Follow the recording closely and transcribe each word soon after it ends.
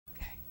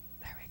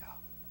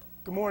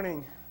Good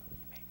morning.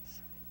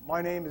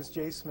 My name is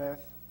Jay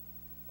Smith,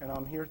 and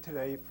I'm here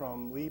today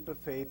from Leap of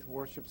Faith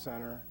Worship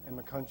Center in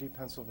Macungie,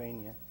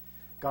 Pennsylvania.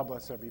 God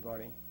bless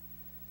everybody.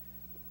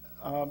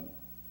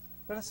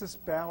 Let us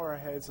just bow our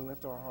heads and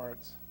lift our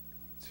hearts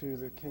to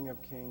the King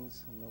of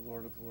Kings and the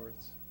Lord of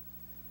Lords.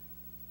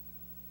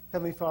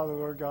 Heavenly Father,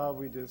 Lord God,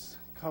 we just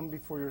come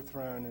before your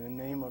throne in the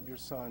name of your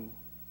Son,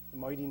 the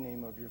mighty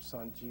name of your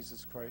Son,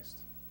 Jesus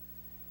Christ.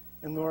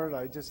 And Lord,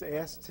 I just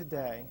ask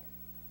today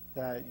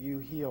that you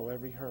heal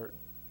every hurt.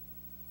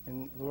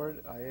 And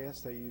Lord, I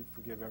ask that you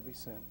forgive every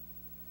sin.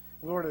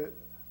 Lord,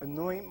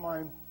 anoint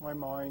my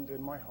mind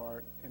and my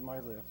heart and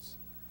my lips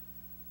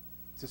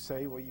to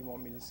say what you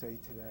want me to say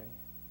today.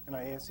 And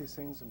I ask these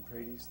things and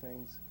pray these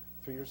things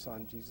through your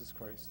Son, Jesus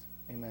Christ.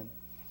 Amen.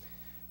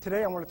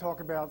 Today I want to talk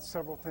about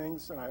several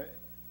things, and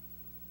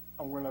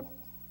I'm going to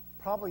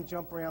probably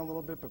jump around a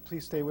little bit, but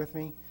please stay with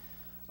me.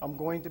 I'm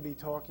going to be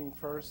talking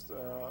first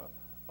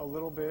a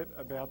little bit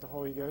about the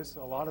Holy Ghost,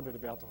 a lot of it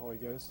about the Holy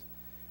Ghost,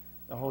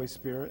 the Holy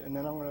Spirit, and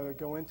then I'm going to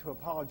go into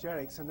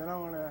apologetics, and then I'm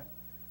going to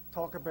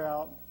talk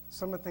about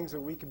some of the things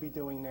that we could be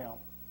doing now.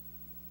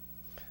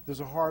 There's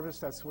a harvest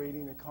that's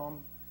waiting to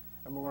come,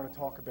 and we're going to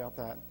talk about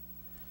that.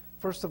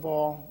 First of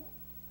all,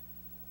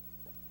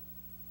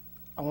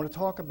 I want to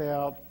talk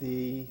about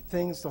the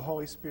things the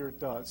Holy Spirit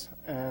does,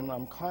 and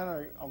I'm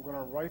going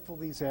to rifle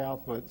these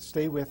out, but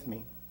stay with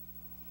me.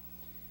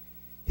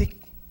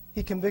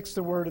 He convicts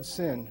the word of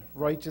sin,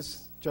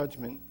 righteous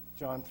judgment,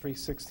 John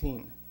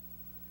 3:16.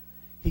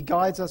 He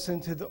guides us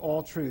into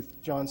all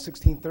truth, John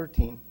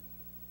 16:13.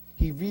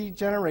 He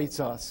regenerates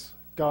us,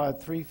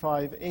 God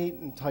 3:5-8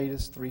 and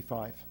Titus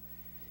 3:5.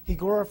 He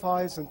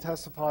glorifies and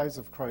testifies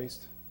of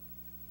Christ,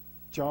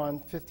 John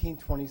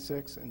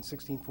 15:26 and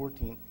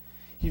 16:14.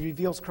 He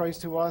reveals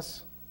Christ to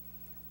us,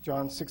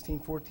 John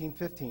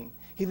 16:14-15.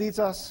 He leads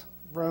us,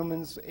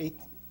 Romans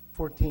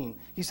 8:14.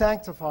 He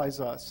sanctifies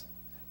us,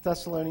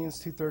 Thessalonians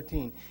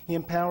 2:13. He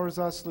empowers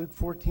us, Luke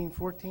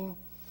 14:14.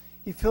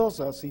 He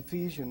fills us,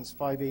 Ephesians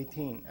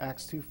 5:18,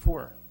 Acts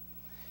 2:4.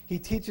 He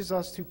teaches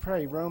us to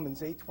pray,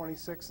 Romans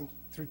 8:26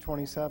 through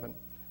 27,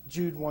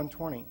 Jude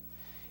 1:20.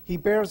 He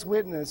bears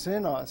witness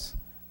in us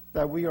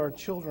that we are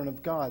children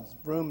of God,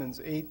 Romans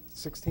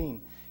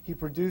 8:16. He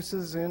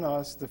produces in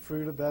us the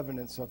fruit of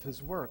evidence of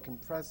his work and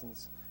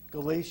presence,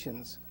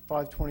 Galatians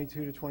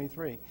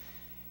 5:22-23.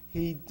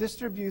 He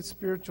distributes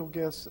spiritual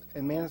gifts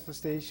and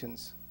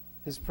manifestations,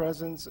 his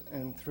presence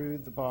and through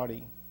the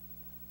body,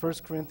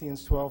 1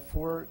 Corinthians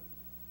 12:4,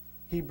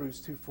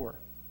 Hebrews 2:4.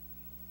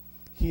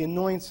 He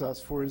anoints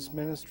us for his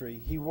ministry.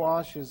 He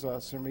washes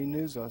us and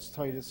renews us,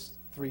 Titus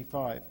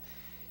 3:5.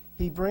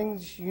 He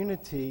brings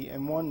unity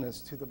and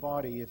oneness to the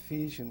body,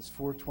 Ephesians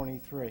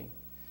 4:23.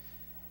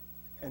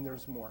 And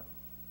there's more.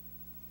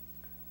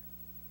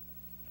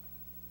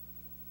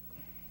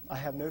 I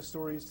have no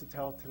stories to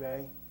tell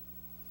today.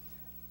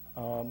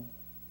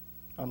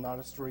 I'm not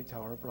a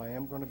storyteller, but I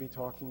am going to be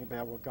talking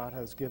about what God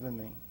has given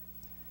me.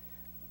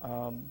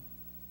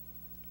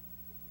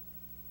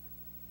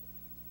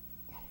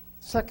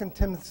 2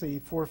 Timothy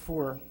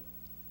 4:4.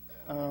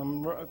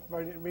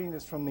 Reading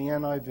this from the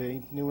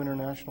NIV, New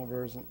International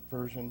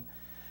Version.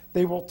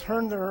 They will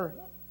turn their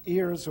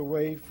ears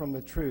away from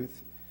the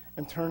truth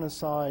and turn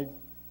aside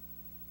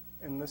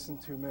and listen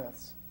to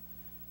myths.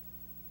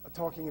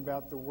 Talking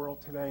about the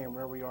world today and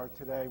where we are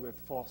today with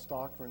false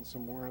doctrines,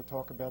 and we're going to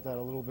talk about that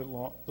a little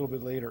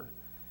bit later.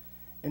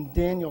 In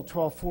Daniel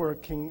 12:4,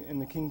 in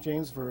the King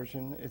James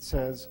Version, it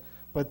says,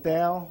 "But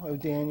thou, O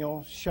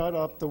Daniel, shut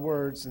up the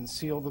words and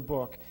seal the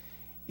book,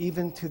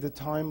 even to the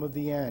time of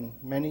the end.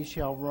 Many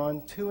shall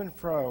run to and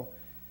fro,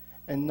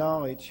 and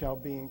knowledge shall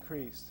be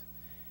increased."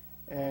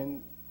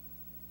 And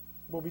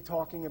we'll be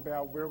talking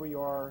about where we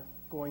are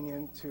going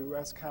into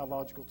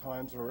eschatological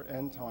times or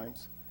end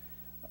times.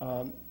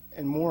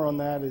 And more on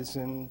that is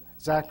in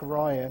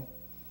Zechariah.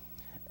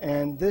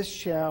 "And this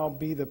shall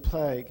be the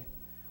plague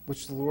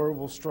which the Lord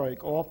will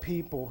strike all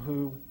people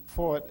who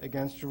fought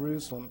against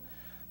Jerusalem.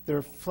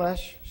 Their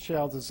flesh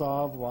shall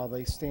dissolve while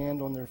they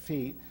stand on their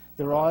feet.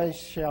 Their eyes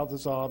shall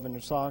dissolve in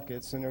their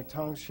sockets, and their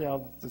tongues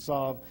shall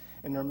dissolve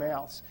in their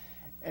mouths."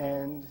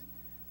 And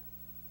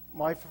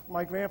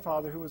my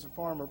grandfather, who was a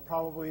farmer,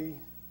 probably,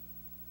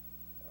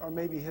 or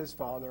maybe his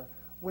father,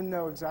 wouldn't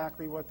know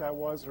exactly what that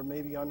was, or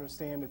maybe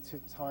understand it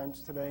at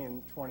times today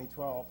in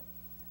 2012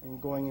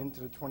 and going into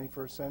the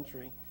 21st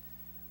century.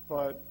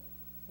 But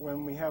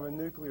when we have a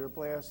nuclear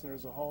blast and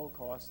there's a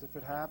Holocaust, if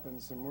it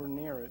happens and we're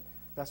near it,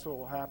 that's what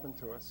will happen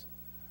to us.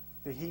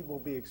 The heat will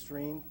be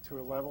extreme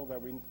to a level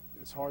that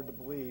it's hard to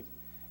believe.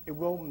 It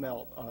will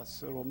melt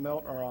us. It will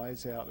melt our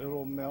eyes out. It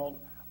will melt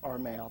our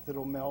mouth. It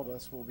will melt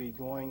us. We'll be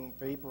going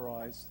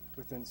vaporized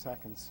within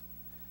seconds.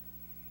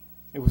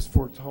 It was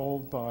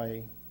foretold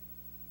by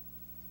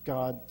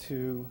God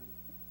to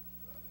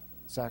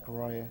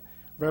Zechariah.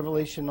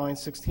 Revelation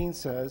 9:16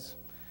 says,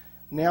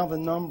 "Now the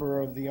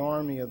number of the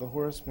army of the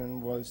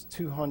horsemen was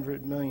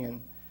 200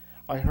 million.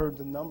 I heard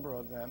the number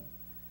of them."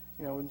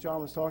 You know, when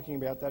John was talking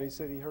about that, he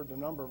said he heard the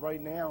number.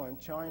 Right now in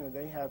China,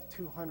 they have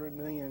 200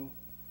 million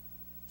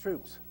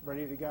troops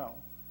ready to go.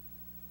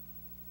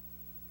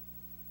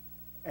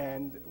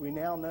 And we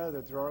now know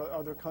that there are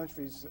other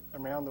countries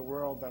around the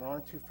world that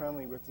aren't too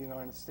friendly with the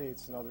United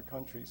States and other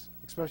countries,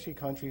 especially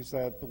countries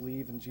that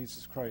believe in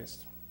Jesus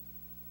Christ.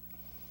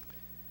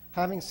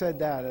 Having said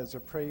that, as a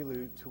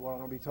prelude to what I'm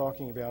going to be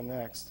talking about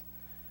next,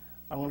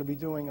 I'm going to be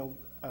doing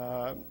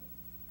a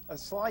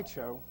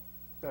slideshow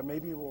that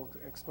maybe will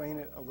explain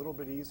it a little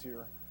bit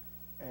easier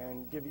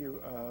and give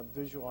you a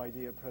visual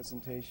idea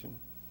presentation.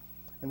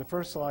 And the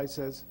first slide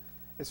says,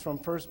 it's from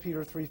 1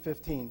 Peter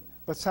 3:15.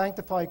 But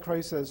sanctify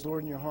Christ as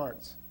Lord in your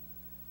hearts.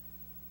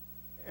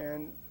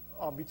 And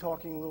I'll be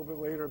talking a little bit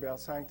later about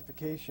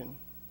sanctification.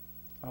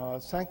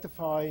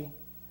 Sanctify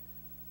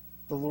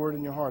the Lord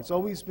in your hearts,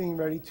 always being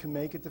ready to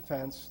make a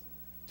defense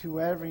to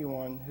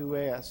everyone who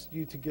asks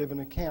you to give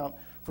an account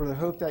for the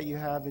hope that you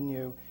have in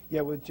you,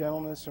 yet with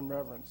gentleness and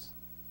reverence.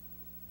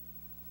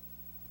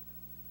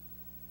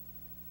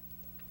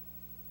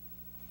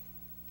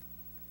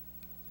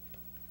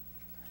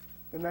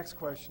 The next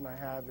question I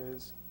have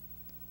is,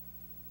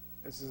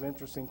 this is an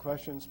interesting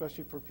question,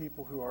 especially for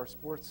people who are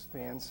sports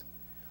fans.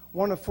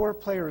 One of 4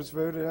 players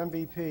voted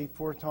MVP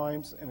 4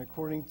 times, and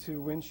according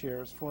to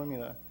WinShares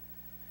formula,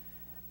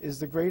 is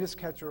the greatest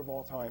catcher of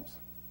all times.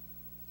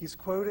 He's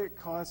quoted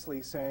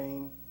constantly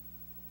saying,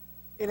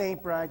 "It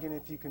ain't bragging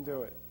if you can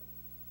do it."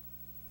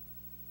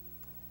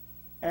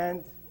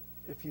 And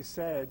if you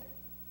said,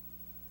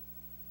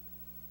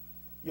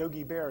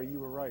 "Yogi Berra, you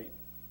were right."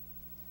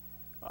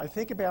 I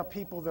think about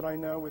people that I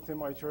know within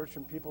my church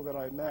and people that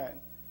I've met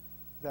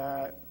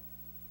that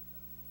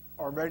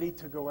are ready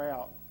to go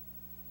out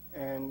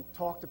and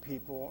talk to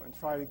people and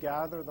try to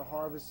gather the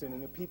harvest in,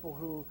 and the people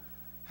who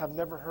have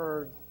never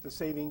heard the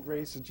saving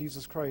grace of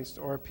Jesus Christ,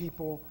 or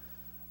people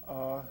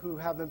who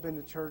haven't been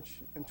to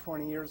church in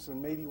 20 years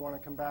and maybe want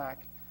to come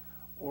back,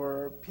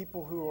 or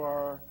people who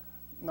are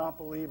not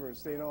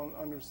believers. They don't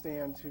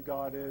understand who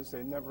God is.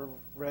 They've never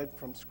read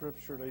from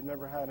Scripture. They've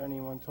never had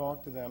anyone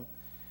talk to them.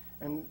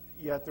 And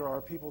yet there are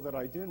people that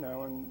I do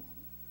know and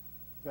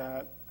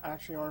that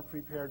actually aren't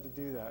prepared to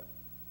do that.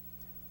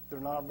 They're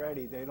not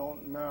ready. They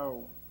don't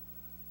know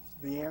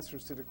the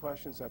answers to the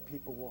questions that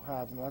people will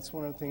have. And that's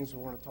one of the things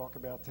we're going to talk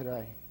about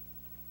today.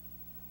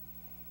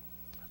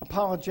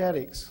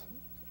 Apologetics.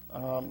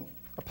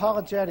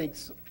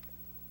 Apologetics,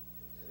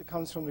 it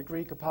comes from the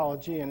Greek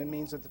apologia, and it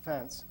means a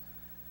defense.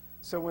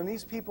 So when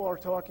these people are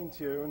talking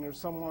to you, and there's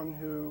someone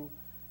who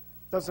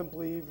doesn't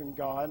believe in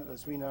God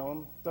as we know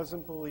him,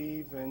 doesn't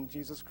believe in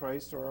Jesus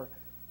Christ, or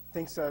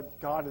thinks that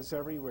God is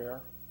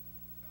everywhere,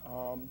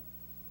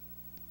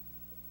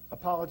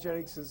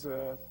 apologetics is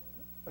a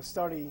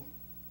study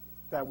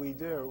that we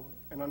do,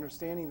 an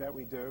understanding that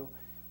we do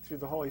through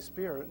the Holy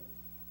Spirit,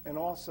 and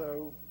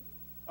also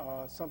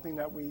something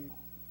that we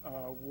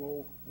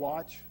will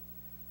watch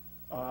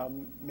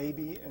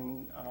maybe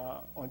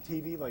on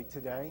TV like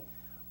today,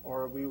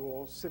 or we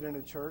will sit in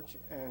a church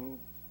and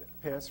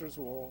pastors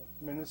will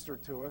minister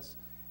to us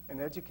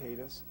and educate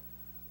us,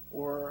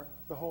 or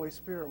the Holy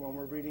Spirit when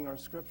we're reading our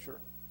Scripture.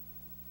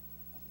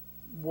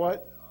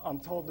 What I'm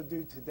told to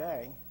do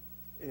today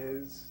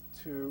is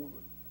to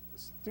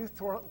do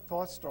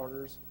thought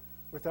starters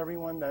with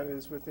everyone that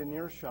is within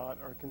earshot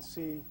or can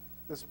see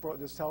this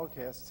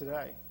telecast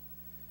today.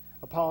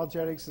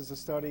 Apologetics is a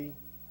study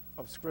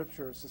of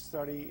Scripture. It's a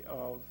study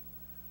of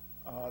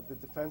the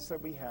defense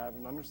that we have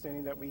and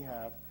understanding that we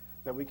have,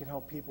 that we can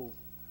help people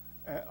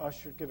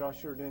get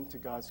ushered into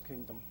God's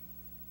kingdom.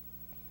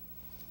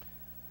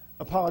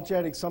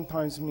 Apologetics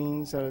sometimes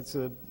means that it's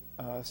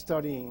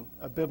studying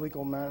a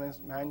biblical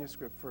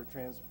manuscript for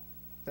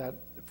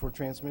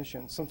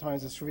transmission.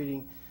 Sometimes it's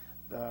reading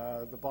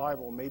the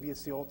Bible. Maybe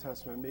it's the Old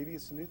Testament. Maybe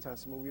it's the New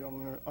Testament. We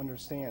don't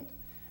understand.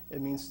 It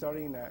means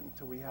studying that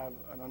until we have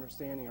an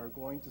understanding, or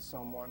going to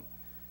someone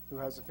who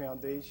has a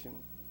foundation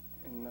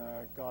in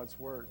God's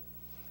Word.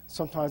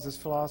 Sometimes it's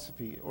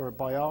philosophy or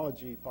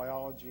biology.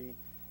 Biology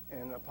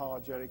and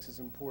apologetics is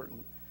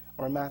important.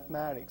 Or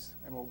mathematics,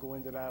 and we'll go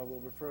into that a little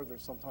bit further.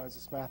 Sometimes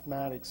it's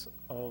mathematics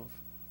of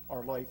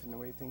our life and the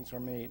way things are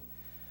made.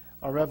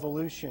 Our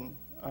evolution,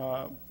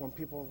 when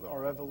people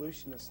are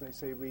evolutionists, they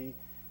say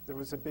there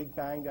was a big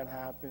bang that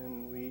happened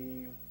and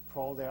we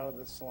crawled out of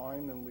the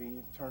slime and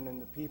we turned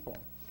into people.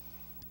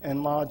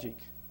 And logic,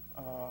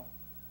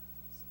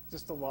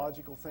 just the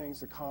logical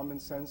things, the common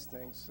sense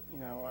things.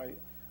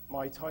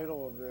 My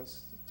title of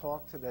this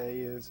talk today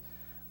is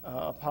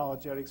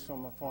Apologetics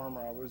from a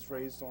Farmer. I was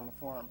raised on a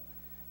farm.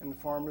 And the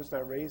farmers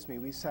that raised me,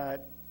 we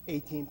sat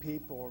 18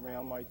 people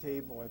around my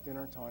table at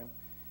dinner time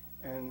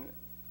and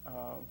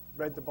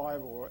read the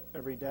Bible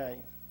every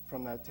day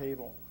from that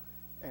table.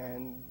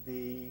 And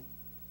the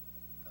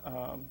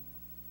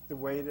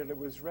way that it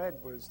was read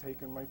was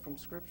taken right from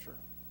Scripture.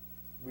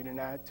 We didn't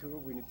add to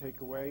it. We didn't take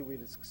away. We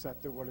just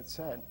accepted what it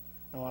said.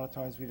 And a lot of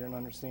times we didn't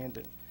understand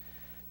it.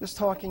 Just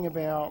talking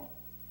about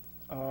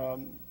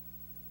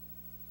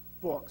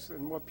books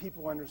and what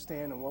people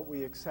understand and what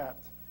we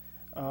accept.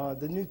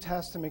 The New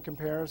Testament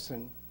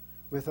comparison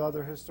with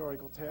other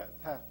historical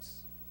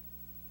texts.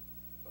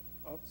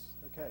 Oops,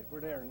 I Okay, we're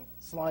there.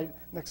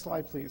 Next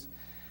slide, please.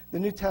 The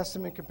New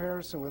Testament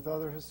comparison with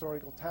other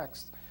historical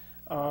texts.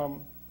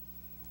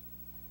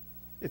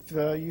 If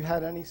you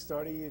had any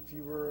study, if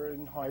you were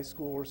in high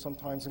school or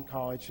sometimes in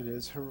college, it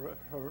is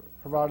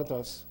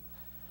Herodotus,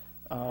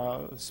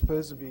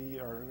 supposed to be,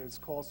 or is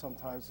called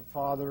sometimes the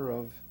father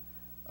of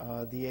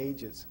the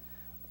ages,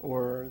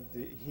 or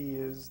he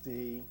is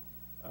the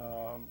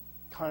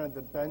kind of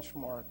the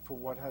benchmark for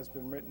what has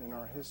been written in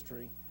our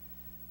history.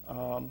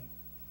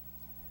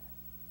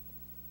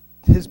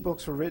 His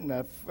books were written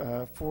at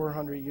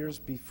 400 years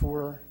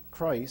before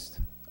Christ,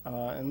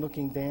 and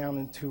looking down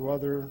into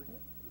other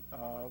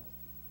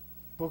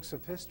books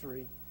of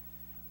history,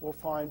 we'll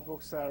find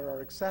books that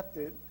are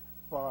accepted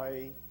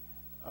by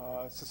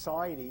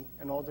society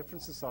and all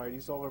different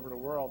societies all over the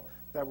world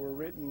that were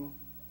written,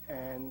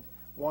 and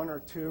 1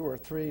 or 2 or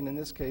 3, and in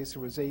this case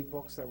there was 8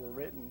 books that were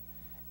written,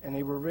 and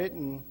they were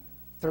written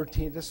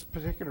 13. This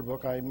particular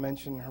book I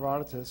mentioned,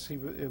 Herodotus,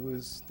 it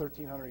was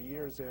 1,300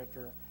 years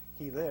after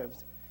he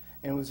lived,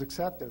 and it was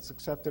accepted. It's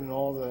accepted in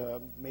all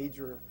the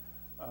major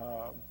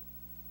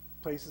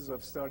places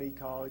of study,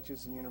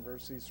 colleges and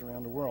universities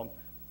around the world.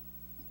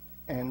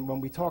 And when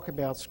we talk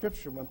about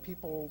Scripture, when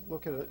people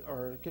look at it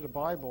or get a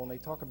Bible and they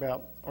talk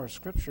about our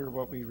Scripture,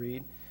 what we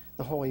read,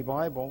 the Holy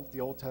Bible,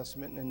 the Old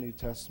Testament and the New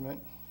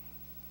Testament,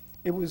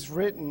 it was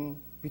written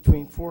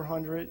between 40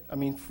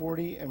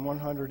 and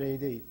 100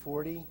 AD,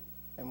 40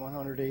 and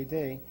 100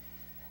 AD,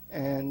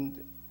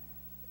 and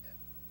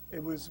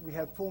we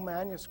had full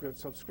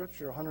manuscripts of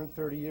Scripture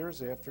 130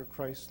 years after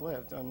Christ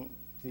lived on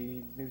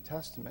the New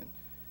Testament.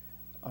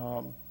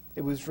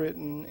 It was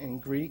written in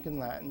Greek and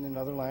Latin and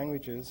other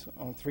languages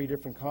on 3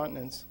 different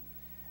continents,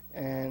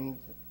 and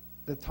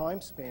the time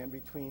span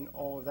between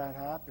all of that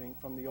happening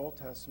from the Old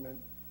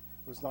Testament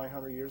was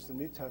 900 years, the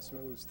New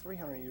Testament was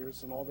 300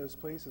 years in all those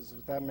places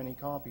with that many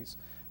copies,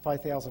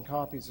 5,000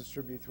 copies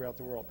distributed throughout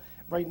the world.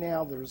 Right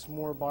now there's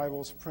more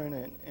Bibles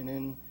printed and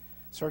in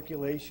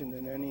circulation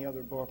than any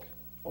other book,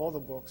 all the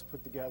books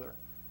put together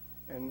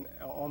in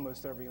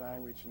almost every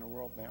language in the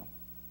world now.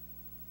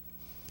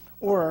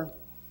 Or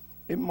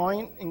it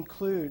might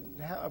include,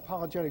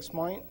 apologetics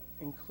might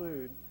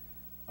include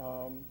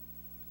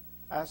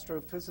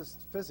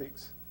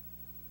astrophysics,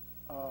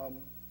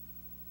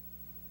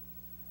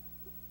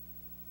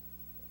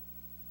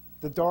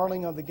 the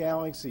darling of the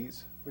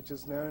galaxies, which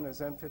is known as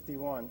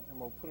M51, and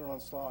we'll put it on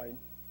slide.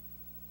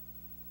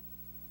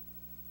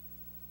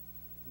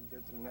 Go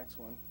to the next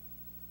one.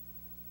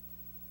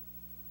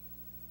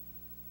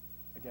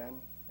 Again,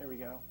 there we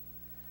go.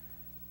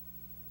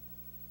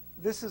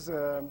 This is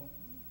a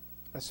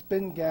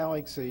spin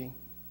galaxy,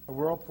 a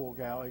whirlpool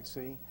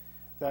galaxy,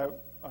 that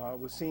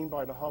was seen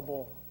by the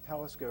Hubble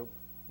telescope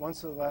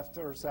once it left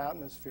Earth's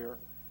atmosphere,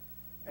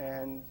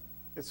 and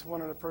it's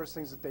one of the first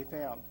things that they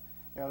found.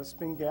 Now, the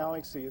spin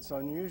galaxy, it's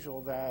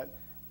unusual that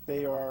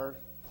they are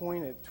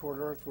pointed toward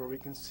Earth where we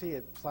can see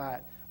it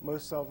flat.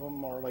 Most of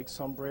them are like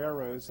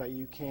sombreros that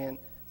you can't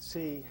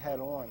see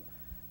head on.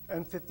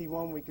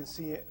 M51, we can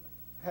see it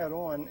head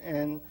on,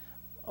 and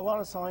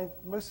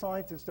most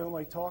scientists don't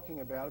like talking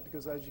about it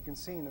because, as you can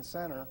see in the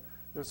center,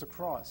 there's a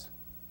cross.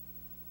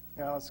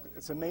 Now,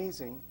 it's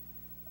amazing.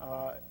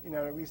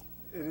 It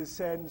is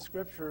said in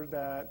Scripture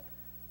that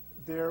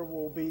there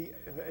will be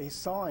a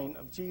sign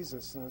of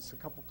Jesus, and there's a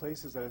couple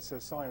places that it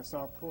says sign. It's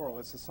not plural,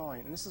 it's a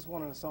sign, and this is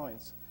one of the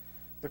signs.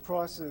 The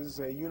cross is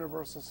a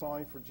universal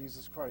sign for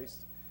Jesus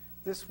Christ.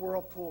 This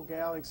whirlpool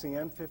galaxy,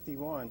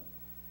 M51,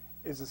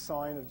 is a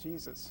sign of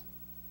Jesus.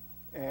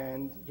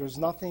 And there's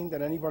nothing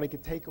that anybody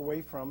could take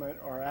away from it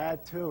or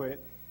add to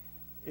it.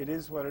 It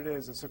is what it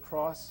is. It's a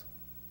cross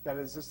that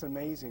is just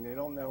amazing. They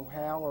don't know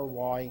how or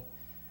why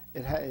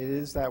it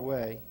is that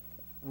way.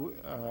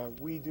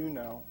 We do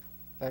know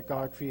that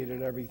God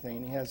created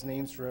everything. He has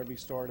names for every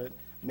star that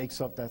makes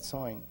up that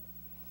sign.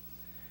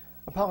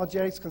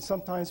 Apologetics can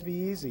sometimes be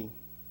easy.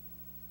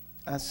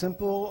 As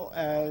simple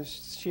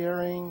as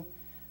sharing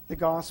the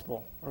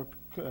gospel or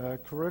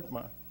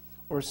kerygma,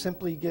 or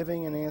simply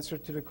giving an answer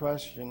to the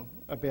question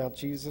about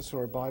Jesus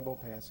or a Bible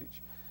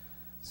passage.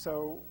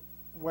 So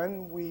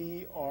when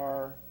we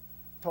are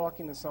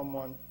talking to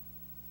someone,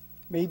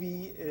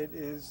 maybe it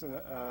is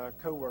a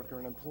coworker,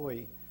 an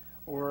employee,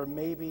 or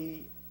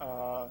maybe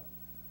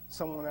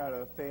someone at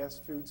a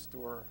fast food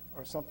store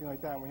or something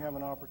like that, and we have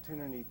an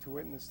opportunity to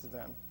witness to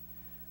them.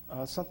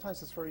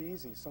 Sometimes it's very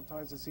easy.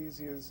 Sometimes it's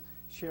easy as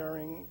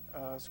sharing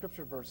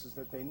Scripture verses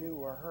that they knew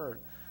or heard,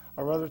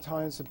 or other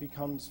times it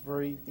becomes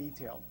very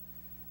detailed.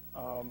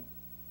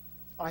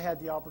 I had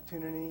the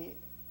opportunity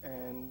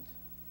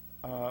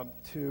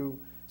to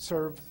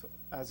serve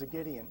as a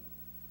Gideon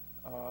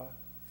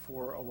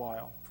for a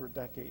while, for a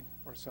decade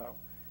or so.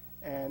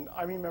 And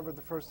I remember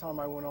the first time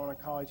I went on a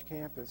college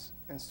campus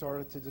and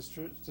started to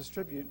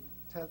distribute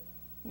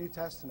New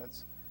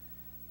Testaments.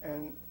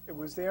 And it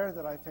was there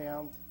that I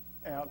found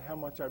out how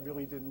much I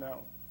really didn't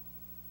know.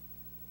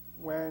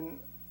 When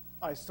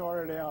I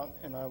started out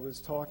and I was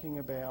talking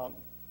about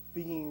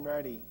being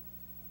ready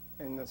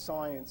in the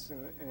science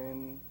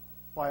and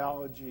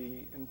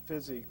biology and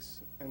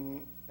physics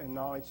and and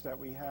knowledge that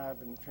we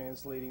have in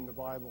translating the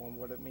Bible and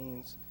what it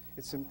means.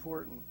 It's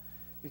important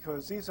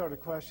because these are the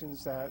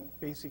questions that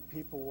basic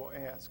people will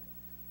ask.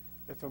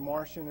 If a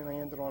Martian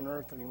landed on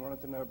Earth and he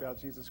wanted to know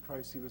about Jesus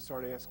Christ, he would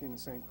start asking the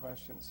same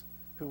questions.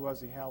 Who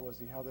was he? How was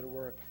he? How did it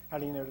work? How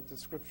do you know that the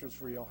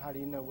Scripture's real? How do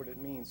you know what it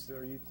means?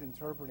 Are you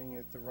interpreting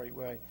it the right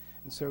way?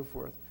 And so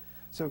forth.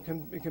 So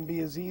it can be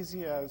as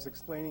easy as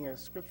explaining a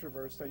Scripture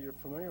verse that you're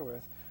familiar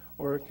with,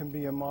 or it can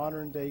be a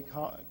modern-day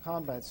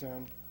combat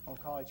zone on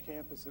college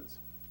campuses.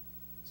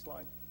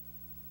 Slide.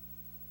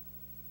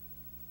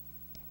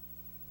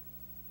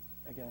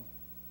 Again.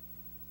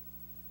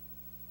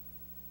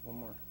 One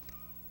more.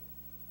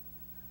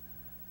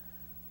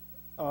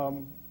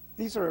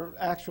 These are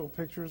actual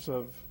pictures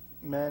of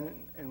men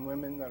and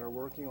women that are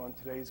working on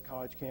today's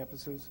college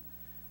campuses,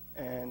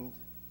 and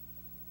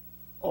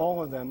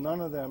all of them, none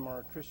of them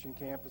are Christian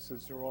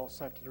campuses. They're all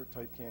secular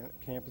type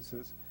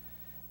campuses,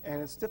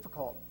 and it's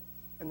difficult.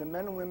 And the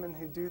men and women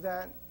who do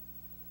that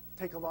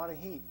take a lot of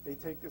heat.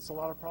 It's a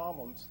lot of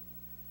problems.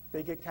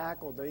 They get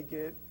cackled. They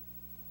get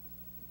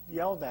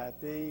yelled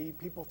at.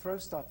 People throw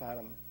stuff at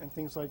them and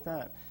things like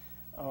that.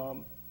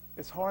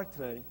 It's hard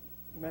today.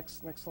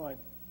 Next slide.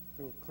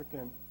 So click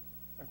in.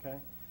 Okay.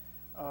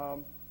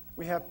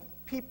 We have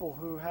people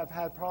who have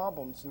had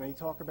problems, and they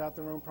talk about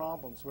their own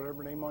problems,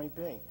 whatever they might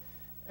be,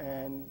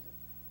 and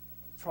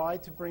try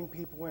to bring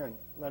people in,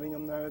 letting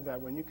them know that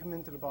when you come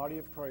into the body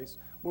of Christ,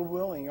 we're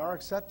willing. Our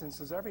acceptance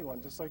is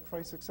everyone, just like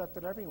Christ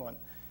accepted everyone.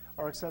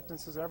 Our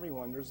acceptance is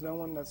everyone. There's no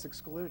one that's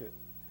excluded.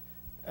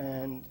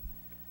 And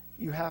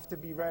you have to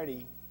be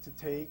ready to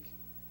take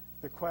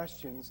the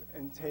questions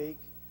and take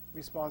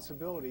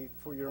responsibility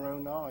for your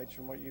own knowledge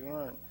and what you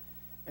learn,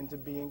 and to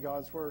be in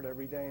God's Word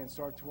every day and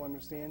start to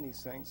understand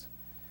these things.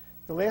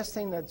 The last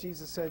thing that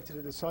Jesus said to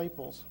the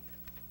disciples,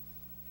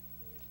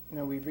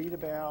 we read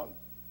about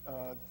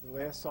the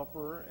Last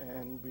Supper,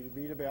 and we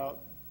read about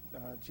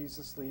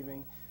Jesus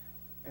leaving,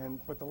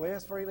 but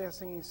the very last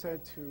thing he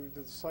said to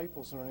the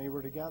disciples when they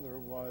were together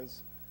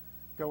was,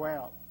 go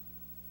out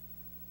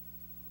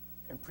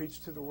and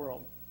preach to the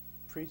world.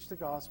 Preach the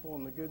gospel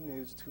and the good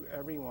news to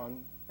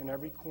everyone in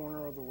every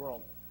corner of the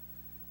world.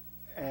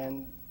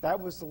 And that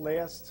was the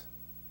last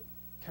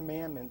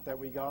commandment that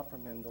we got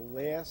from him, the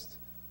last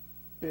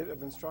bit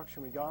of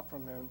instruction we got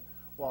from him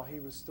while he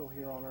was still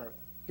here on earth.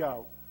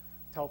 Go,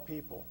 tell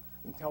people,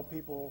 and tell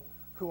people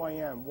who I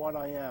am, what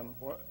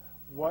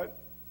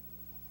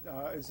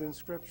is in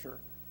Scripture,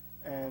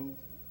 and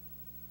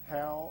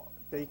how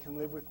they can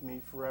live with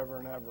me forever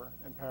and ever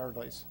in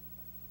paradise.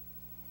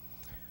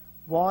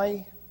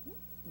 Why,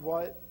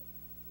 what,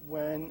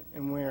 when,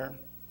 and where?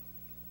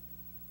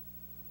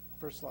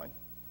 First slide.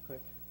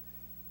 Click.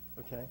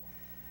 Okay.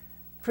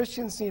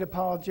 Christians need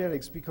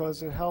apologetics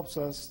because it helps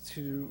us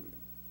to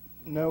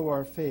know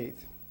our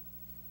faith.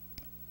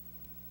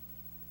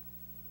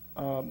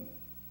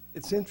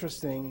 It's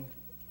interesting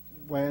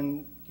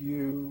when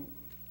you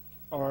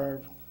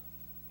are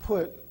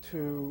put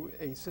to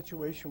a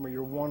situation where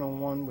you're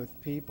one-on-one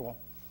with people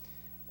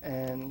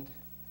and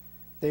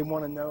they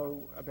want to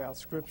know about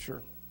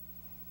Scripture.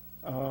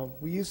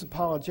 We use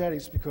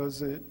apologetics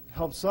because it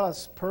helps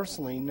us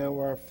personally know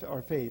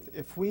our faith.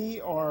 If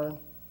we are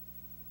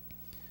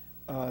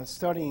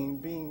studying,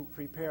 being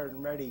prepared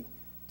and ready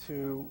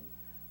to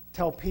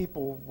tell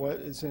people what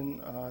is in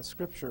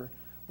Scripture,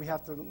 we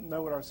have to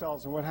know it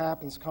ourselves. And what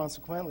happens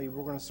consequently,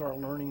 we're going to start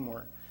learning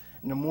more.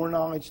 And the more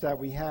knowledge that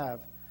we have,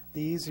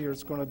 the easier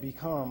it's going to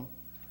become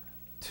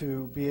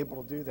to be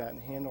able to do that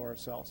and handle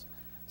ourselves.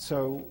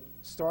 So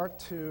start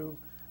to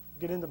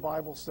get into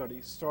Bible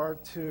studies.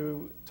 Start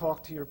to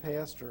talk to your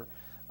pastor.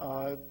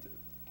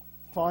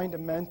 Find a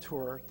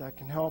mentor that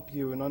can help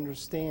you and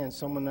understand,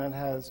 someone that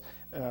has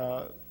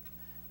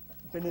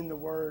been in the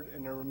Word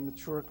and are a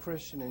mature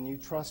Christian, and you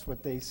trust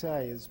what they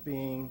say as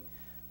being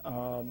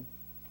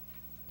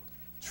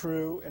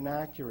true and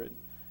accurate.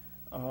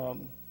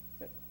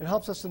 It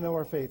helps us to know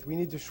our faith. We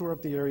need to shore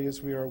up the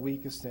areas we are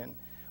weakest in.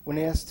 When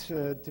asked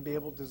to be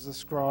able to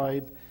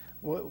describe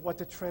what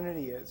the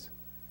Trinity is,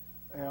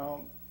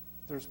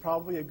 there's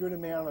probably a good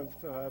amount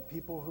of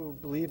people who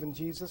believe in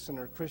Jesus and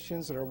are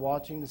Christians that are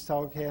watching this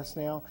telecast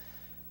now.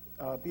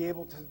 Be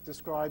able to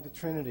describe the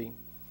Trinity.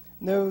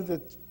 Know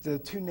the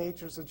two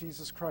natures of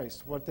Jesus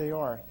Christ, what they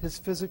are. His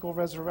physical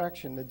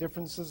resurrection, the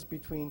differences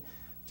between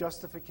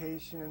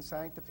justification and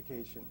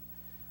sanctification.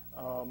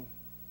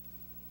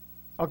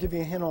 I'll give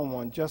you a hint on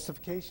one.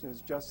 Justification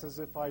is just as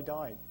if I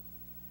died.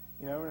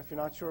 And if you're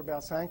not sure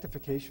about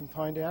sanctification,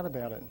 find out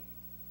about it.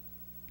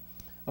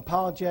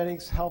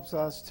 Apologetics helps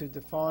us to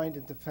define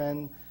and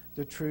defend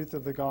the truth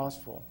of the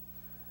gospel.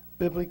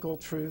 Biblical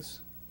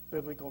truths,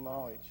 biblical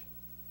knowledge.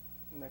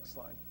 Next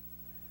slide.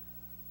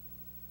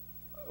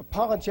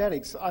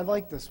 Apologetics, I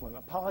like this one.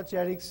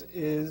 Apologetics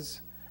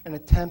is an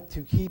attempt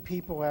to keep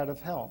people out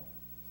of hell.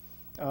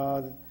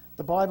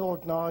 The Bible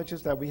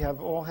acknowledges that we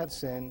all have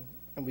sinned,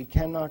 and we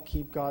cannot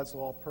keep God's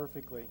law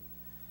perfectly.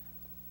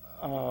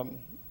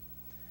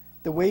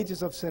 The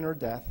wages of sin are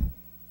death.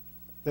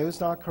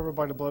 Those not covered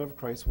by the blood of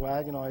Christ will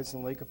agonize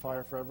in the lake of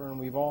fire forever, and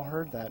we've all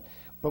heard that.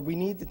 But we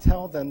need to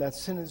tell them that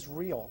sin is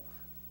real,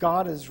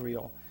 God is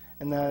real,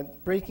 and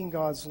that breaking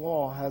God's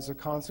law has a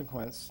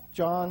consequence.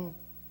 John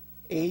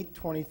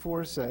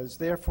 8:24 says,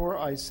 "Therefore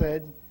I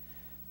said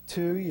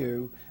to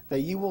you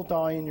that you will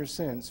die in your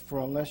sins, for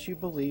unless you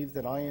believe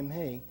that I am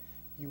he,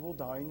 you will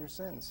die in your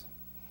sins."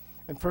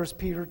 In 1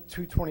 Peter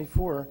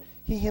 2:24,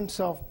 he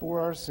himself bore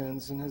our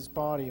sins in his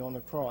body on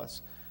the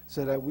cross,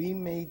 so that we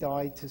may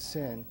die to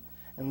sin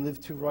and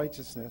live to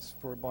righteousness,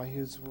 for by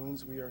his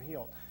wounds we are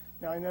healed.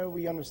 Now, I know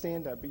we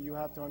understand that, but you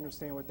have to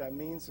understand what that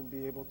means and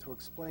be able to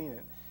explain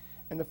it.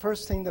 And the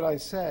first thing that I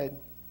said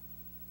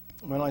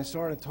when I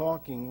started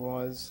talking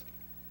was,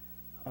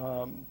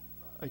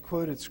 I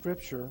quoted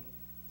scripture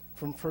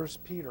from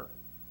 1 Peter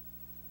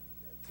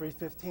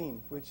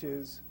 3:15, which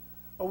is,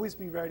 always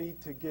be ready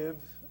to give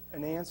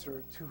an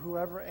answer to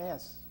whoever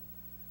asks,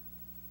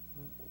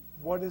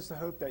 what is the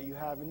hope that you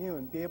have in you?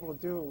 And be able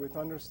to do it with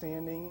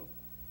understanding,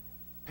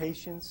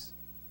 patience,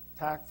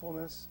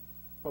 tactfulness,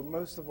 but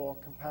most of all,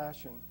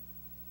 compassion.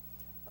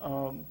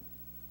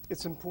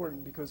 It's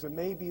important because it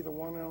may be the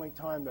one and only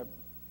time that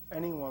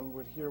anyone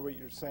would hear what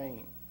you're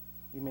saying.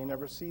 You may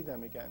never see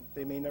them again.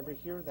 They may never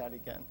hear that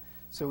again.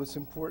 So it's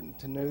important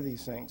to know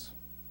these things.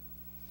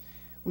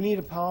 We need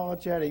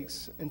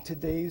apologetics in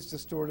today's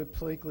distorted,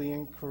 politically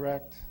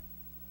incorrect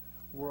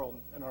world,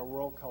 in our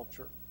world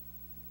culture.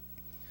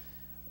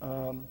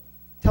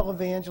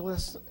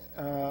 Televangelists,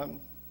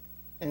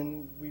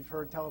 and we've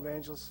heard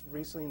televangelists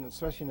recently, and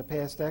especially in the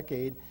past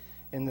decade,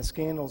 and the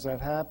scandals that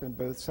happened,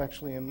 both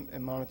sexually and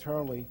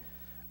monetarily,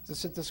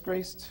 it's a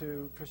disgrace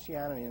to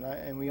Christianity,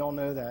 and we all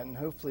know that, and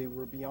hopefully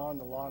we're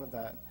beyond a lot of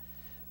that.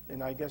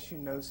 And I guess you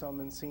know some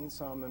and seen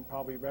some and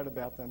probably read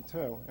about them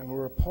too, and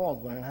we're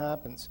appalled when it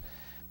happens.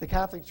 The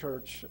Catholic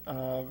Church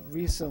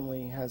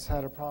recently has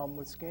had a problem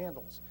with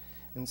scandals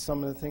and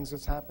some of the things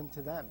that's happened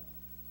to them.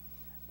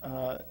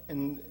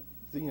 And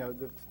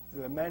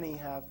the many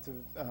have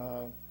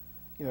to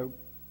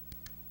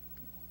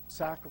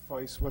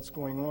sacrifice what's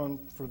going on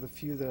for the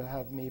few that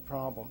have made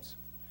problems.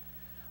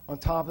 On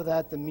top of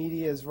that, the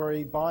media is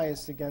very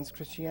biased against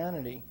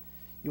Christianity.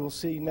 You will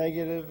see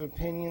negative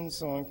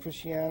opinions on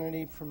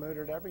Christianity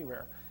promoted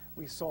everywhere.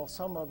 We saw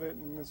some of it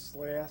in this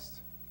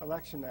last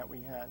election that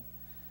we had.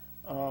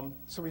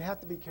 So we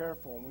have to be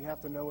careful, and we have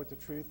to know what the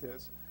truth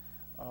is.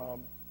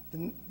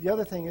 The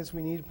other thing is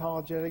we need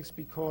apologetics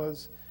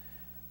because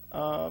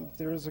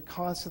there is a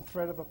constant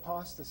threat of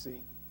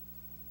apostasy.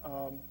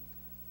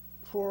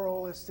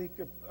 Pluralistic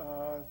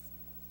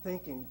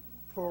thinking,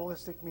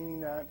 pluralistic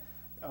meaning that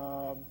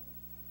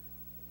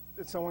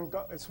it's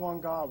one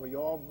God. We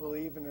all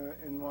believe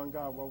in one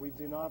God. Well, we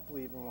do not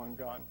believe in one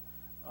God.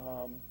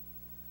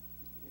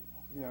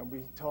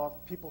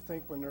 People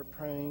think when they're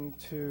praying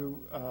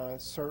to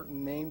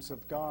certain names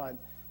of God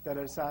that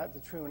it's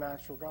the true and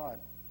actual God.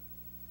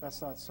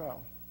 That's not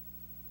so.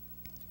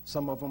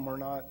 Some of them are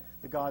not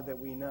the God that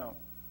we know.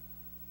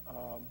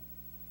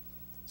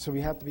 So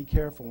we have to be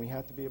careful. We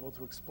have to be able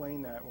to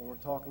explain that when we're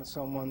talking to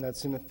someone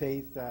that's in a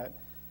faith that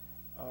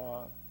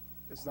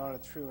is not a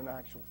true and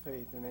actual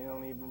faith, and they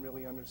don't even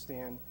really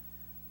understand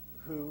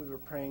who they're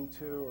praying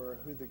to or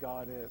who the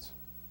God is.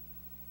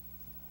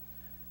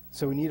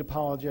 So we need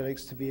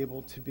apologetics to be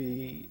able to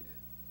be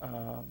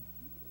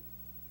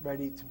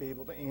ready to be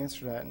able to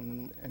answer that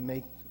and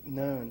make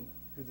known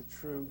who the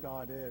true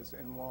God is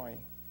and why.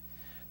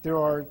 There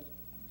are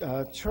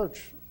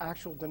church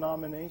actual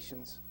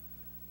denominations.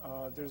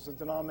 There's a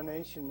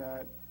denomination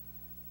that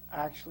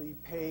actually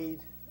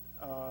paid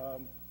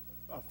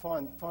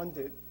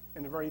funded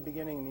in the very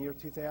beginning in the year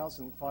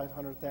 2000,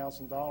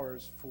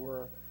 $500,000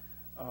 for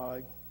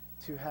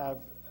to have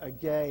a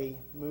gay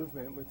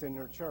movement within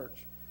their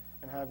church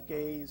and have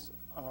gays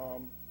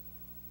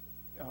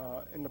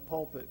in the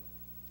pulpit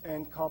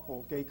and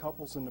gay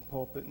couples in the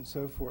pulpit and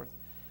so forth.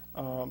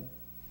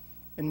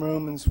 In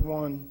Romans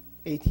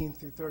 1:18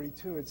 through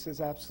 32, it says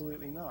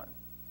absolutely not.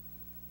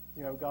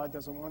 God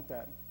doesn't want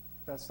that.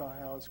 That's not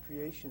how his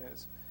creation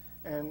is.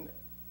 And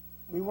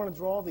we want to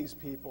draw these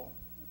people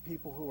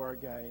who are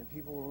gay and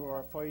people who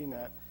are fighting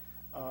that.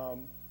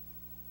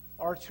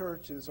 Our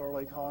churches are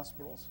like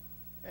hospitals,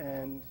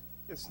 and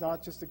it's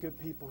not just the good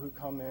people who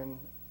come in.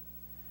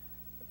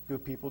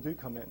 Good people do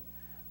come in,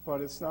 but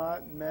it's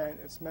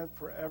meant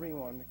for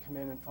everyone to come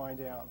in and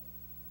find out.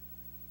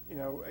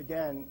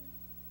 Again,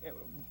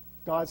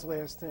 God's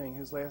last thing,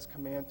 his last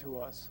command to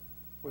us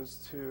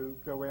was to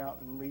go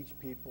out and reach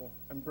people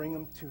and bring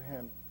them to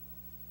him.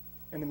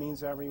 And it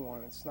means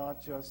everyone. It's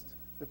not just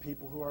the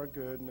people who are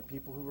good and the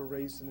people who were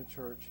raised in the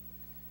church.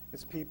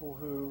 It's people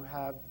who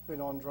have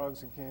been on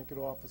drugs and can't get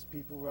off. It's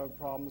people who have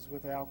problems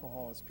with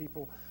alcohol. It's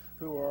people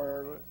who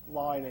are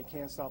lying and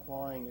can't stop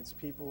lying. It's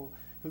people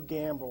who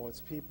gamble.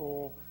 It's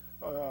people,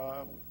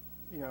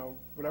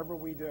 whatever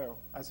we do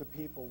as a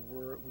people,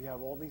 we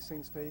have all these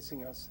things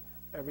facing us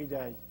every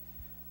day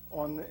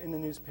in the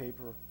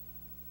newspaper,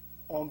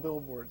 on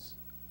billboards,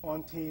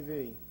 on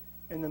TV,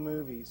 in the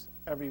movies,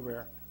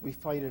 everywhere. We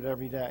fight it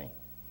every day.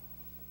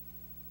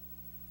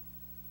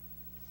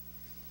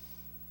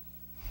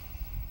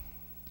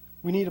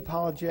 We need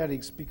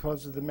apologetics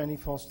because of the many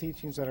false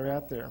teachings that are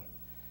out there.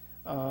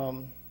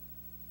 And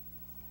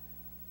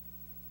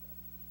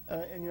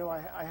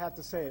I have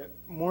to say it,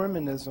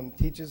 Mormonism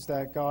teaches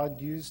that God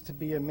used to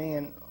be a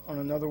man on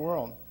another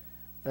world,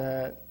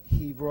 that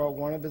he brought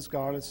one of his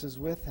goddesses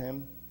with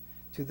him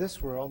to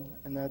this world,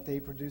 and that they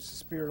produce a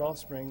spirit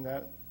offspring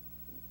that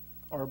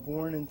are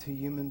born into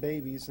human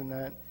babies, and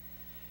that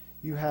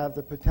you have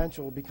the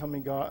potential of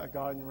becoming a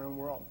God in your own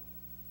world.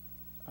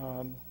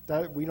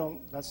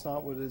 That's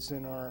not what is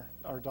in our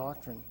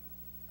doctrine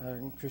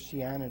in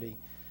Christianity.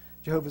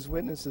 Jehovah's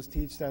Witnesses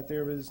teach that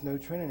there is no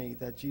Trinity,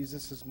 that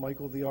Jesus is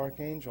Michael the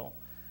Archangel,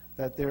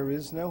 that there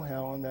is no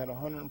hell, and that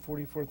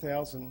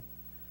 144,000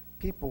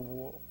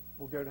 people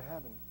will go to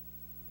heaven.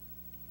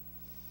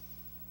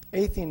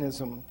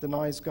 Atheism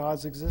denies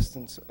God's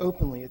existence,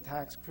 openly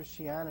attacks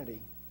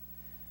Christianity,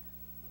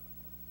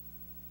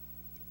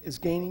 is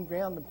gaining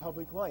ground in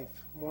public life.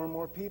 More and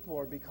more people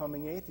are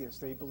becoming atheists.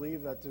 They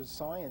believe that there's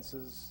science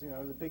is,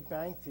 the Big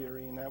Bang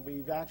Theory, and that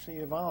we've actually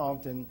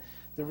evolved, and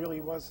there really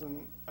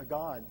wasn't a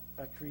God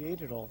that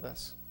created all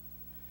this.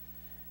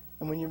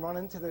 And when you run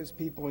into those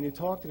people, when you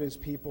talk to those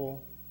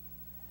people,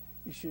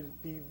 you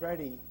should be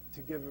ready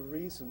to give a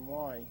reason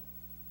why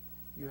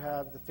you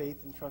have the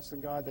faith and trust in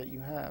God that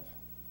you have.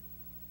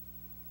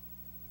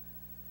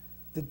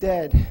 The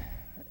dead,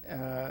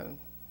 a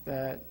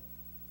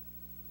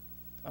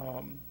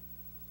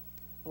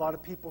lot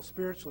of people,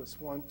 spiritualists,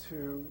 want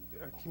to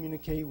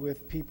communicate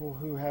with people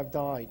who have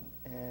died,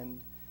 and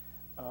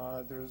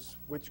there's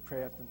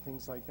witchcraft and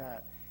things like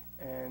that.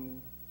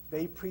 And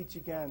they preach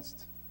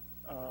against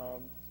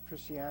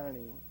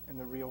Christianity and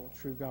the real,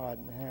 true God,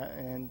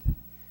 and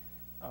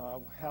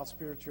how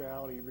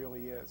spirituality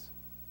really is.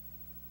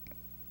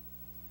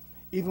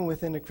 Even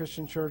within the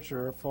Christian church,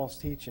 there are false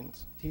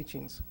teachings.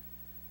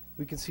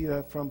 We can see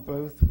that from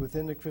both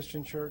within the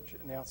Christian church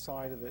and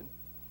outside of it.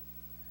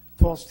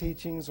 False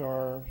teachings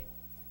are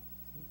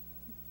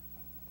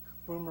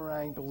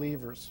boomerang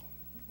believers,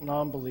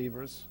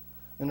 non-believers,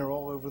 and they're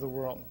all over the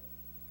world.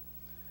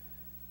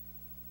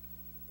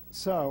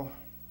 So,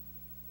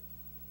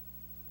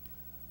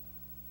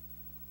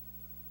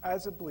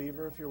 as a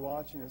believer, if you're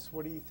watching this,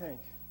 what do you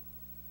think?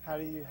 How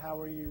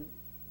are you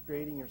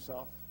grading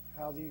yourself?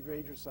 How do you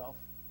grade yourself?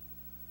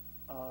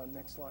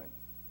 Next slide.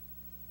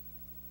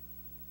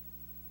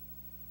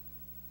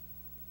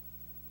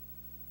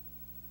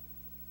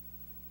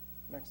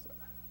 Next.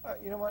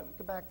 You know what?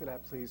 Go back to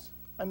that, please.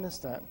 I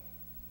missed that.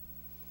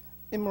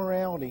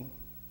 Immorality.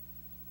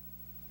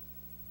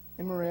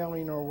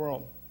 Immorality in our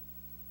world.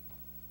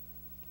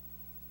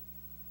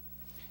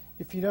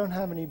 If you don't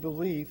have any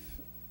belief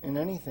in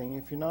anything,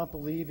 if you're not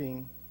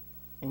believing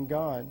in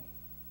God,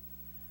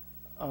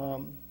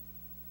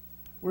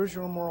 where's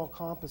your moral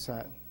compass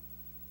at?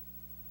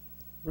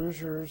 Where's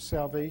your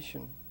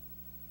salvation?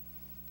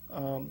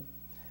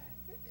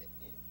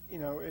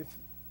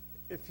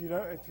 If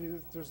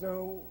there's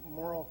no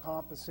moral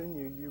compass in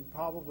you, you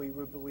probably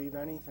would believe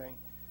anything.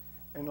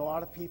 And a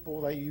lot of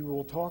people that you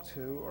will talk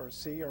to or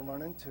see or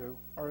run into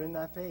are in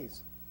that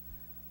phase.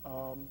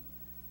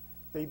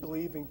 They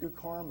believe in good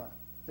karma.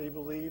 They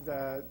believe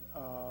that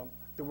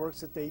the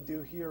works that they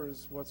do here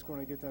is what's going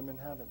to get them in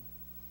heaven.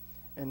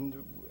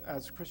 And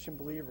as Christian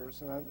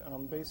believers, and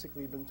I'm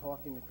basically been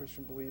talking to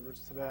Christian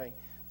believers today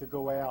to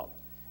go out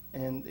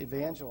and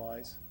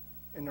evangelize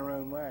in their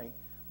own way.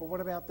 But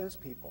what about those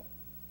people?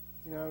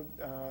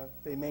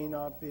 They may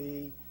not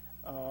be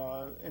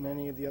in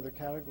any of the other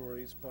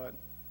categories, but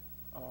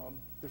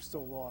they're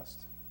still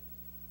lost.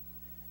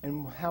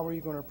 And how are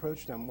you going to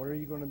approach them? What are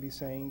you going to be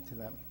saying to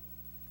them?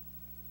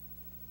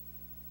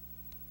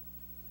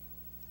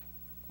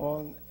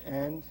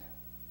 And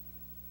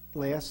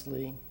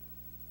lastly,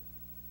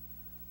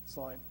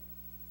 slide.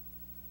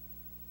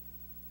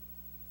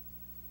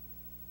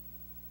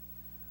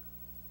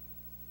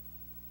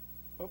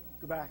 Oh,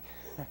 go back.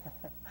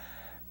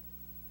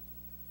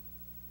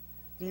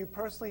 Do you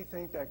personally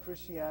think that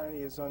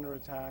Christianity is under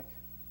attack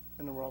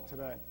in the world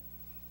today?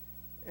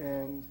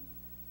 And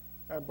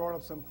I brought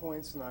up some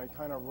points, and I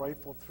kind of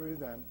rifled through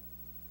them.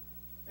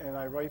 And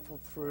I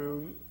rifled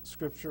through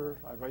Scripture.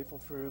 I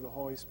rifled through the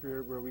Holy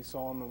Spirit, where we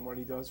saw Him and what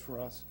He does for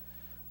us.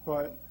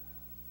 But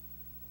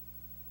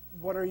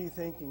what are you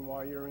thinking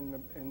while you're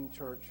in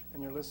church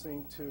and you're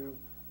listening to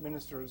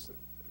ministers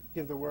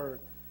give the word?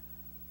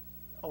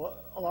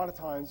 A lot of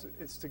times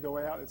it's to go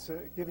out. It's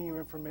giving you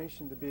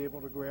information to be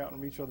able to go out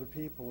and reach other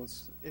people.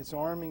 It's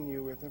arming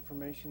you with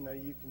information that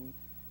you can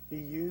be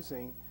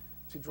using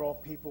to draw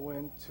people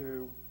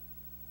into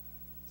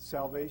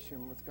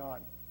salvation with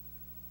God.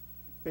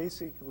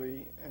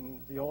 Basically,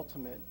 and the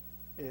ultimate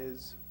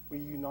is we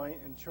unite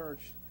in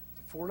church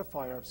to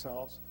fortify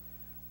ourselves,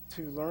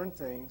 to learn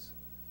things,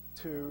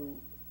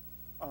 to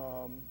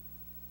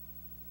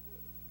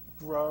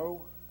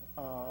grow,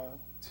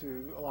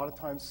 to a lot of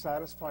times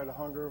satisfy the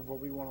hunger of what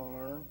we want to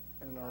learn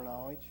and our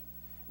knowledge,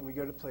 and we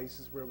go to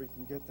places where we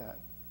can get that.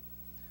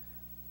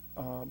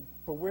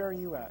 But where are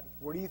you at?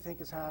 What do you think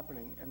is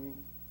happening? And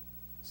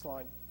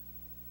slide.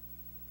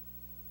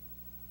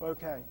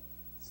 Okay.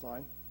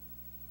 Slide.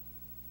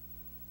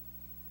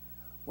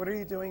 What are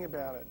you doing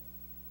about it?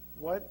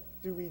 What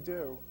do we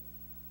do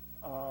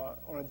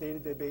on a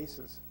day-to-day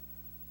basis?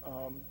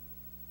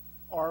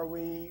 Are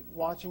we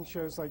watching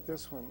shows like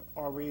this one?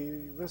 Are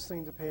we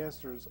listening to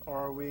pastors?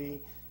 Are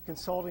we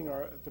consulting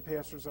the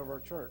pastors of our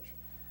church?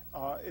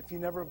 If you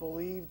never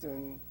believed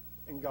in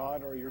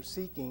God or you're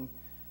seeking,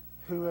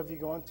 who have you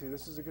gone to?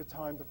 This is a good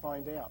time to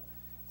find out.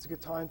 It's a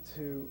good time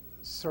to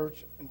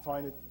search and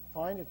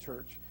find a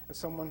church. If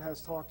someone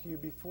has talked to you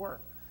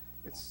before,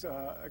 it's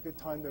a good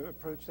time to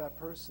approach that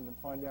person and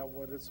find out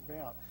what it's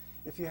about.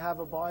 If you have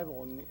a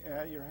Bible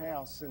at your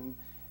house and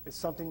it's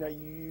something that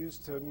you use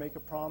to make a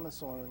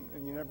promise on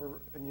and you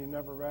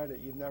never read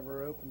it, you've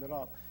never opened it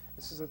up,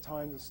 this is a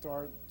time to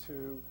start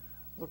to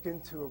look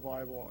into a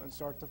Bible and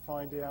start to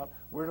find out,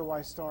 where do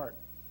I start?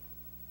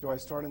 Do I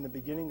start in the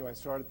beginning? Do I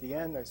start at the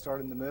end? Do I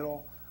start in the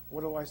middle?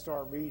 What do I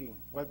start reading?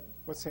 What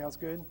sounds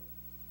good?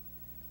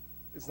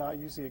 It's not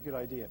usually a good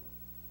idea.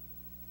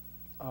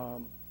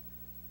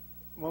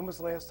 When was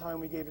the last time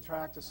we gave a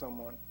tract to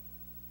someone?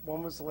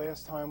 When was the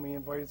last time we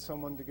invited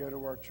someone to go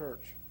to our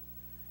church?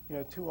 You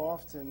know, too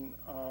often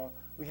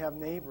we have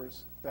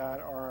neighbors that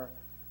are,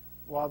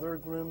 while they're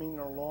grooming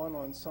their lawn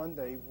on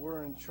Sunday,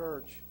 we're in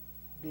church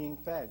being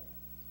fed.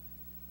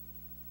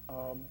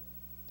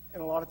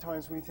 And a lot of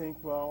times we think,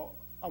 well,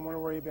 I want to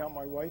worry about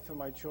my wife and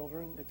my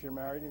children. If you're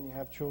married and you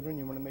have children,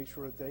 you want to make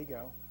sure that they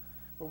go.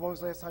 But when was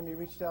the last time you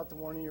reached out to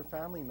one of your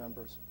family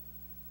members?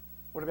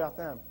 What about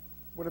them?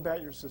 What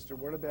about your sister?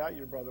 What about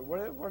your brother?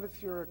 What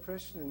if you're a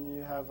Christian and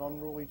you have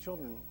unruly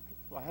children?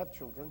 Well, I have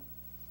children.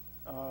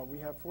 We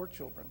have 4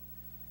 children,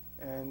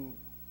 and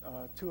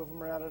 2 of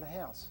them are out of the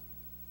house.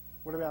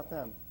 What about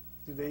them?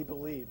 Do they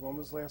believe? When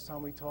was the last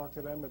time we talked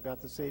to them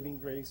about the saving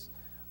grace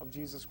of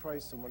Jesus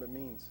Christ and what it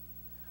means?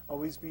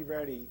 Always be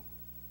ready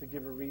to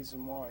give a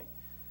reason why.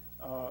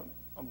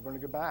 I'm going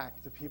to go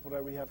back to people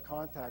that we have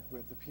contact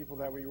with, the people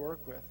that we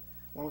work with.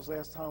 When was the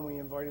last time we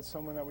invited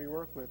someone that we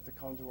work with to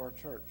come to our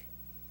church?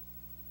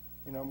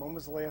 You know, when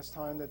was the last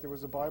time that there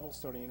was a Bible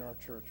study in our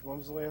church? When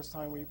was the last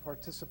time we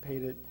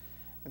participated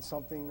in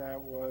something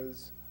that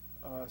was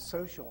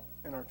social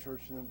in our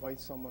church and invite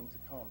someone to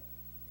come?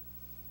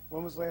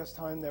 When was the last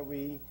time that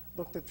we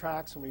looked at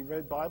tracts and we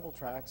read Bible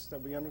tracts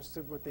that we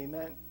understood what they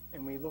meant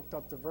and we looked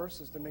up the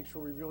verses to make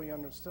sure we really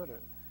understood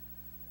it?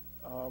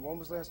 When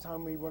was the last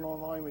time we went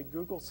online, we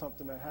Googled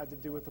something that had to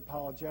do with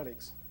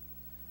apologetics?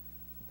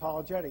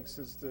 Apologetics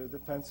is the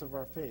defense of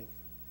our faith.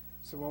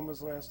 So when was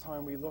the last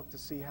time we looked to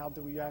see how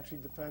do we actually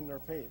defend our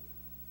faith?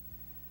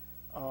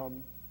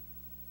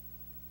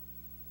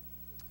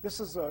 This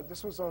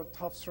was a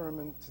tough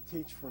sermon to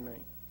teach for me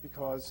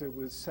because it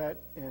was set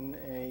in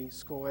a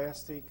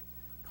scholastic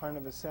kind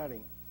of a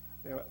setting.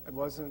 It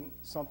wasn't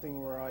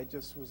something where I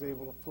just was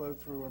able to flow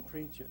through and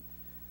preach it.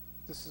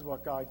 This is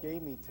what God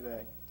gave me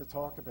today to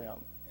talk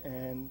about.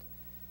 And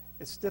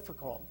it's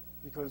difficult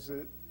because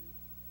it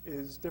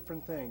is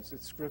different things.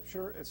 It's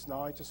Scripture. It's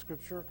knowledge of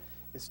Scripture.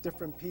 It's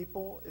different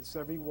people. It's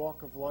every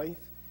walk of life.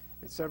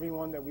 It's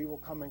everyone that we will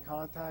come in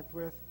contact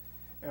with.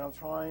 And I'm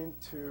trying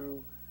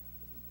to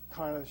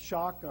kind of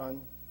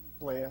shotgun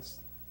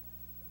blast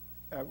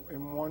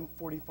in one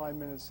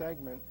 45-minute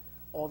segment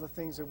all the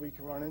things that we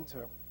can run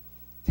into.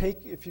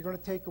 If you're going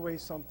to take away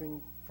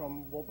something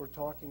from what we're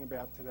talking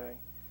about today,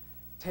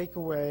 take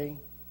away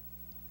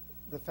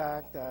the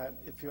fact that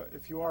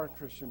if you are a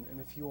Christian, and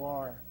if you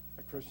are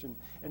a Christian,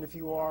 and if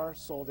you are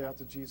sold out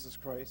to Jesus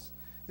Christ,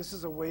 this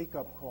is a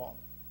wake-up call.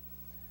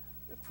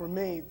 For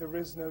me, there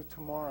is no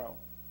tomorrow.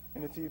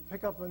 And if you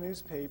pick up a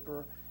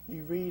newspaper,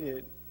 you read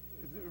it,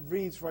 it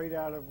reads right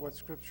out of what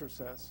Scripture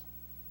says.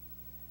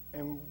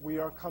 And we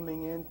are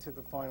coming into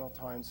the final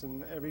times,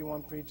 and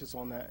everyone preaches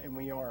on that, and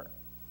we are.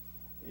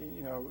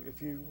 You know,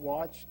 if you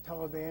watch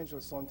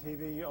televangelists on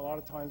TV, a lot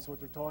of times what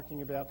they're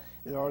talking about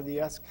are the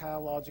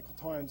eschatological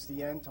times,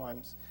 the end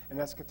times, and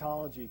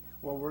eschatology.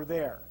 Well, we're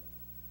there.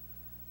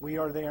 We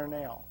are there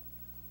now.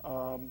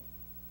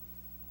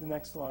 The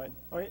next slide.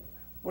 All right.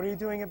 What are you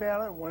doing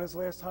about it? When is the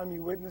last time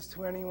you witnessed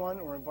to anyone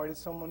or invited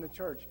someone to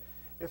church?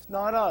 If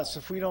not us,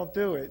 if we don't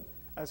do it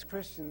as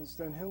Christians,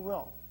 then who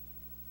will?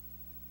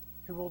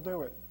 Who will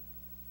do it?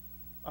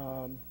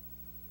 And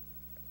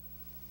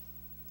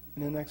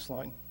the next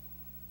slide.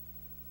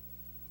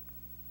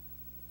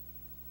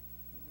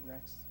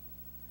 Next.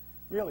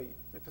 Really,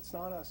 if it's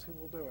not us, who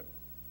will do it?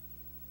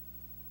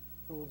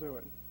 Who will do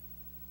it?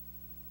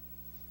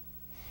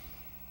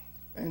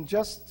 And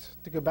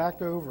just to go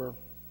back over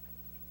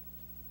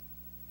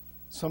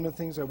some of the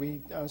things that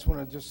I just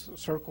want to just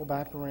circle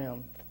back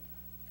around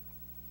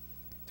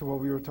to what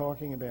we were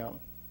talking about.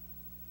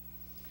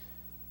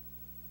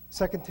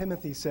 2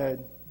 Timothy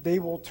said, they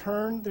will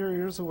turn their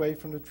ears away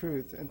from the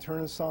truth and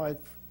turn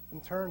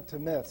to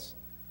myths.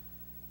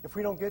 If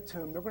we don't get to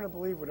them, they're going to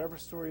believe whatever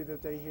story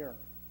that they hear.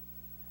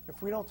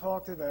 If we don't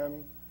talk to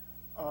them,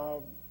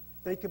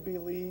 they could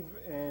believe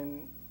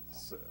in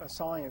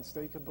science.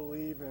 They could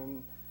believe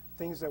in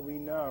things that we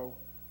know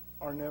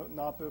are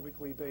not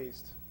biblically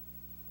based.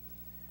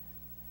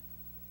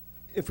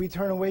 If we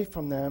turn away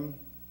from them,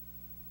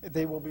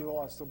 they will be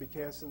lost. They'll be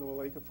cast into a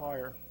lake of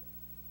fire.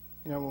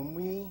 You know, when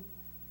we,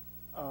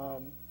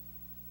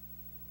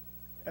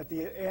 at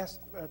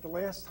the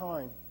last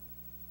time,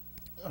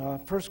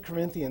 1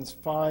 Corinthians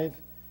 5,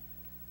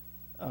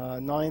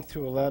 9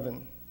 through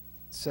 11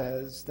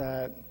 says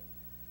that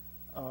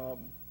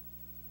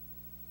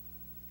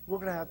we're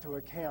going to have to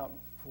account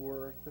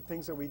for the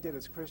things that we did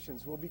as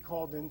Christians. We'll be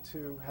called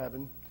into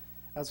heaven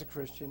as a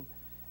Christian,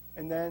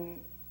 and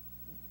then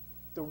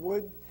the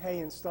wood,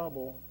 hay, and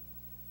stubble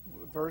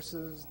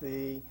versus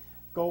the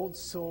gold,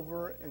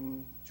 silver,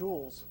 and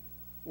jewels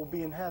will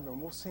be in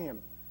heaven. We'll see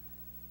them.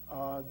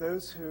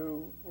 Those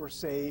who were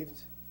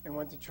saved and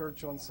went to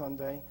church on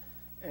Sunday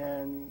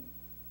and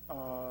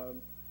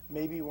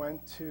maybe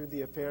went to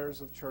the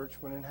affairs of church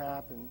when it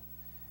happened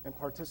and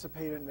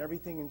participated in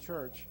everything in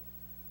church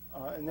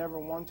and never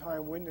one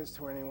time witnessed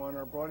to anyone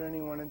or brought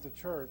anyone into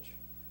church,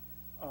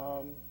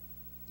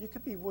 you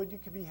could be wood, you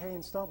could be hay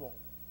and stubble.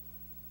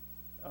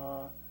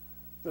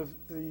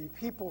 The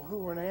people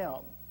who went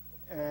out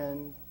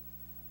and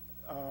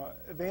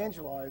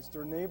evangelized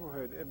their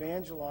neighborhood,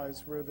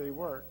 evangelized where they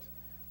worked,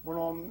 went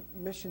on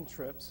mission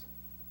trips.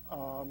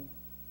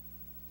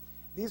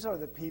 These are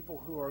the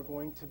people who are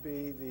going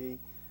to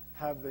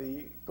have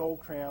the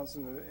gold crowns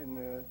and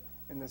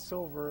the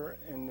silver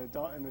and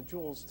the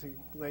jewels to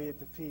lay at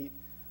the feet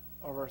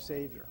of our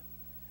Savior.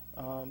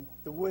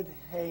 The wood,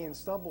 hay, and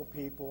stubble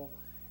people,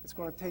 it's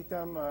going to take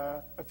them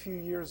a few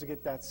years to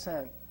get that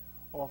scent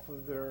off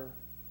of their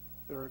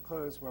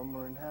clothes when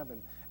we're in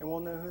heaven, and we'll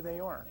know who they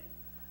are.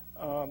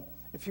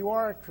 If you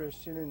are a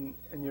Christian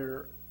and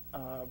you're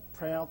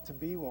proud to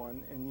be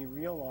one, and you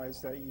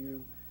realize that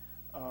you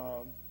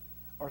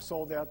are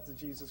sold out to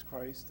Jesus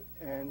Christ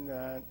and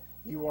that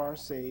you are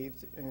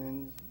saved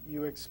and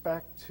you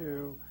expect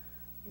to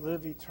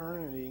live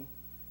eternity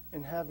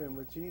in heaven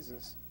with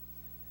Jesus,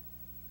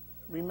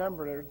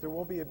 remember there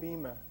will be a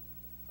Bema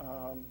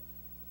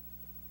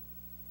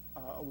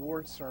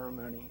award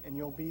ceremony, and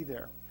you'll be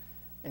there,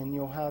 and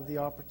you'll have the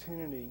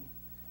opportunity,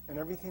 and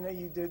everything that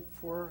you did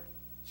for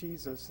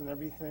Jesus and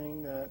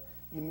everything that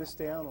you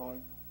missed out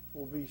on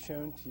will be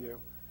shown to you.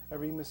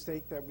 Every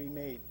mistake that we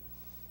made.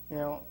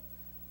 Now,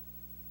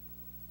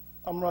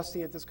 I'm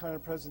rusty at this kind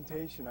of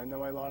presentation. I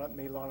know I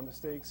made a lot of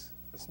mistakes.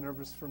 It's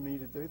nervous for me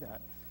to do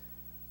that.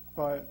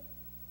 But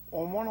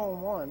on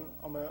one-on-one,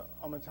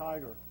 I'm a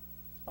tiger.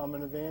 I'm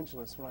an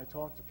evangelist when I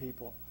talk to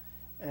people.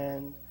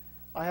 And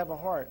I have a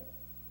heart.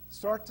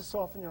 Start to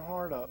soften your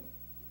heart up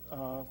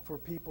for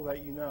people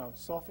that you know.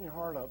 Soften your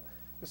heart up,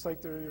 just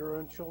like they're your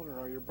own children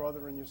or your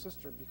brother and your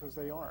sister, because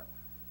they are.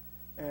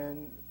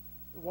 And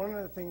one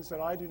of the things that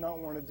I do not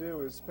want to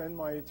do is spend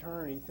my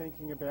eternity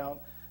thinking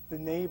about the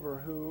neighbor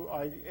who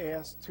I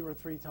asked 2 or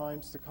 3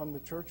 times to come to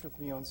church with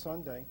me on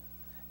Sunday,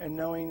 and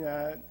knowing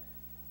that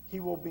he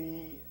will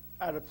be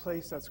at a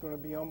place that's going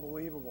to be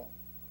unbelievable.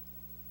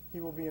 He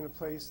will be in a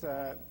place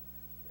that,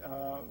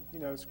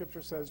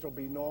 Scripture says there'll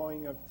be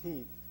gnawing of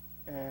teeth,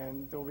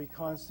 and there'll be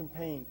constant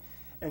pain.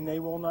 And they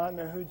will not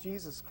know who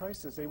Jesus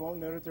Christ is. They won't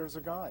know that there's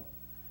a God.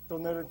 They'll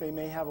know that they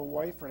may have a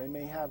wife or they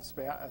may have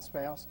a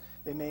spouse.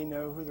 They may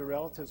know who their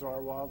relatives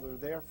are while they're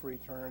there for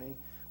eternity,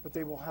 but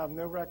they will have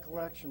no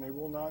recollection. They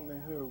will not know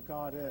who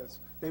God is.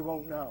 They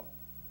won't know.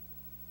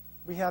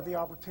 We have the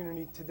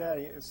opportunity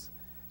today.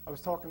 I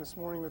was talking this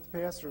morning with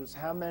pastors.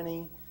 How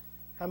many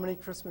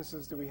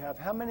Christmases do we have?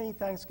 How many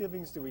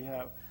Thanksgivings do we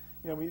have?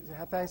 We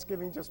had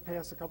Thanksgiving just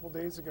passed a couple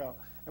days ago,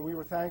 and we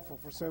were thankful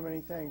for so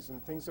many things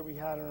and the things that we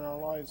had in our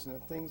lives and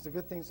the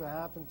good things that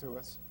happened to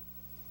us.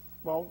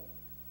 Well,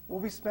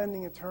 we'll be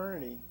spending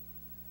eternity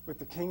with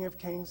the King of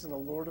Kings and the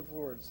Lord of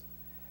Lords,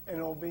 and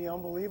it'll be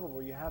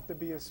unbelievable. You have to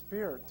be a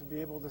spirit to be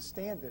able to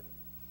stand it,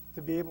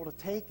 to be able to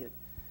take it.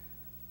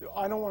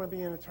 I don't want to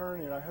be in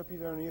eternity, and I hope you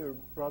don't either,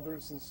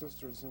 brothers and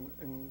sisters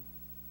in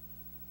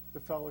the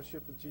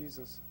fellowship of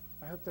Jesus.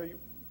 I hope that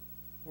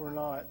we're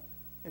not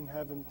in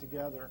heaven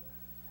together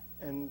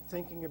and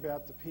thinking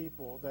about the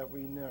people that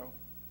we know.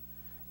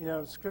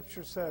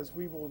 Scripture says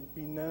we will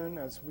be known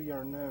as we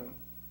are known.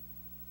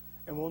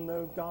 And we'll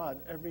know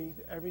God.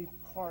 Every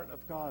part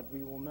of God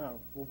we will know.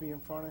 We'll be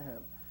in front of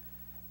him.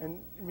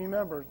 And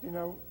remember,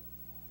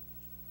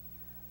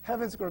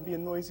 heaven's going to be a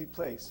noisy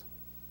place.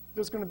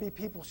 There's going to be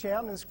people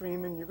shouting and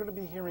screaming. You're going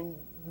to be hearing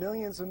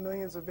millions and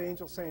millions of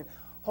angels saying,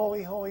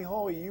 "Holy, holy,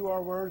 holy, you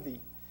are worthy."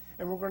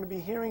 And we're going to be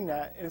hearing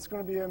that, and it's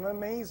going to be an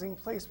amazing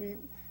place. We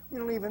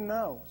don't even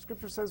know.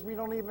 Scripture says we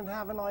don't even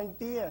have an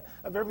idea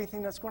of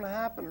everything that's going to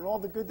happen and all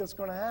the good that's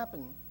going to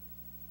happen.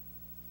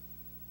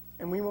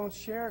 And we won't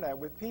share that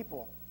with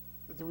people.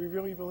 Do we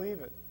really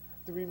believe it?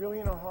 Do we really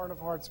in our heart of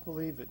hearts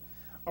believe it?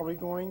 Are we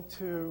going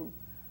to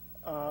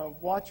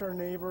watch our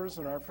neighbors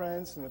and our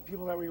friends and the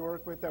people that we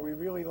work with that we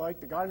really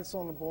like, the guy that's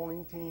on the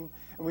bowling team,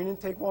 and we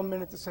didn't take 1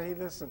 minute to say, "Hey,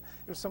 listen,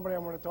 there's somebody I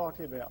want to talk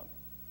to you about.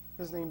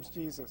 His name's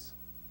Jesus.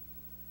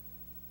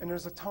 And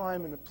there's a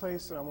time and a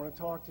place that I want to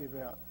talk to you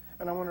about.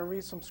 And I want to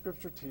read some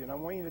scripture to you, and I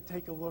want you to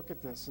take a look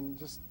at this and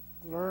just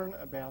learn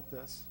about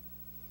this."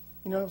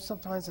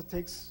 Sometimes it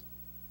takes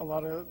a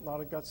lot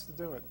of guts to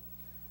do it.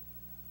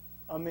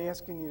 I'm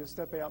asking you to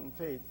step out in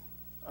faith.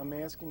 I'm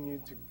asking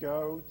you to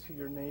go to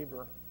your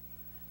neighbor.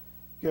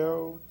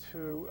 Go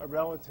to a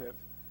relative.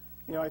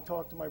 You know, I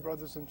talk to my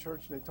brothers in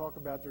church, and they talk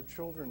about their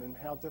children and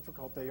how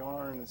difficult they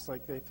are, and it's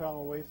like they fell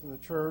away from the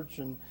church,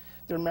 and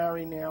they're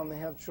married now, and they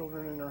have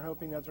children, and they're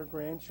hoping that their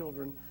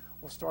grandchildren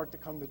will start to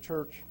come to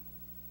church.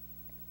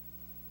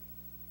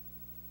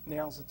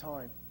 Now's the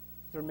time.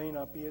 There may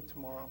not be it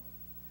tomorrow.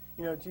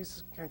 You know,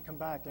 Jesus can come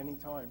back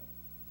anytime.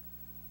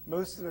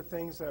 Most of the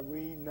things that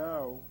we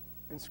know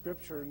in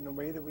Scripture and the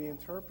way that we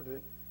interpret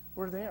it,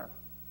 we're there.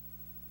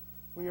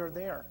 We are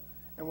there.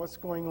 And what's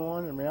going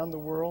on around the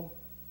world,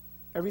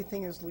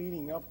 everything is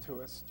leading up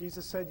to us.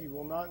 Jesus said, you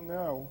will not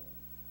know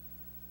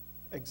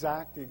the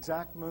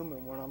exact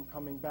moment when I'm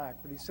coming back.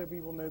 But he said we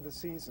will know the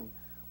season.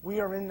 We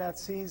are in that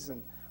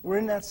season. We're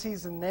in that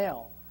season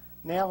now.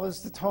 Now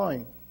is the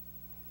time.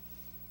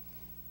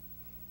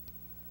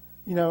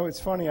 You know,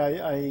 it's funny.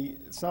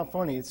 It's not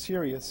funny. It's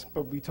serious.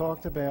 But we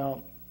talked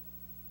about,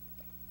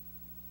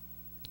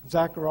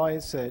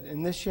 Zechariah said,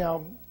 and this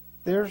shall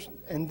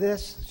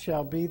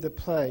be the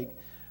plague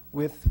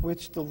with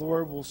which the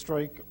Lord will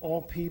strike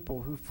all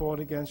people who fought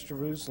against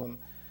Jerusalem.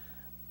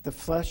 The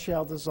flesh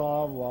shall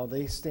dissolve while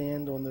they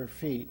stand on their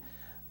feet.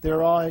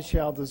 Their eyes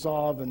shall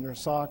dissolve in their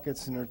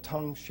sockets, and their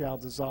tongues shall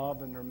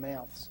dissolve in their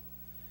mouths.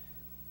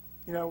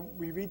 You know,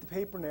 we read the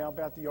paper now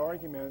about the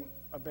argument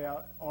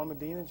about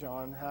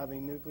Ahmadinejad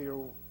having nuclear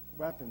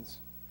weapons.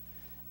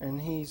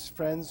 And he's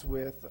friends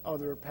with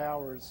other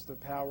powers, the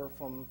power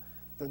from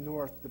the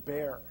north, the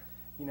bear.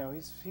 You know,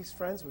 he's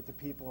friends with the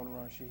people in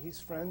Russia. He's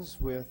friends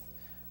with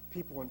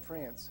people in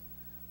France.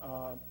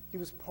 He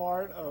was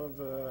part of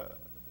a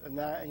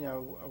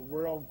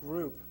world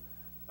group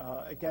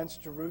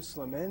against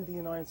Jerusalem and the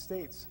United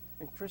States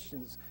and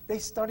Christians. They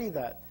study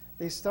that.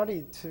 They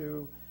studied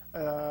to,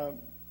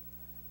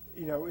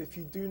 if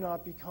you do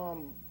not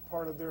become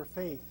part of their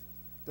faith,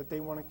 that they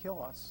want to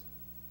kill us.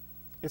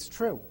 It's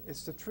true.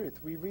 It's the truth.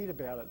 We read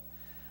about it.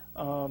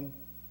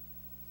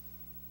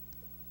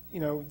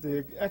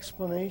 The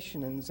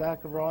explanation in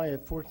Zechariah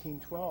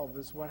 14:12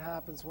 is what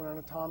happens when an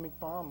atomic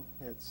bomb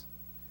hits.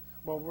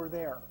 Well, we're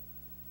there.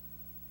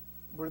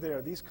 We're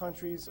there. These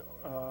countries,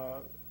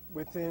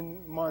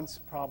 within months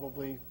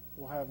probably,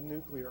 will have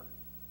nuclear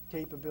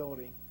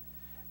capability.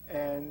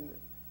 And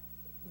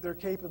their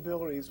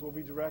capabilities will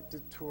be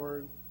directed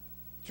toward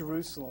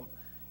Jerusalem.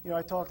 You know,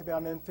 I talked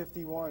about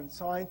M51.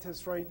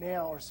 Scientists right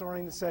now are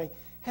starting to say,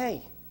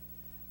 hey,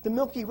 the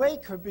Milky Way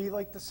could be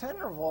like the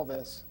center of all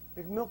this.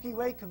 The Milky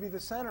Way could be the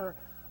center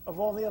of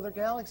all the other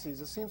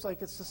galaxies. It seems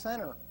like it's the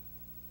center.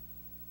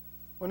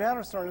 Well, now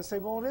they're starting to say,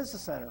 well, it is the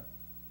center.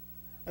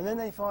 And then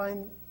they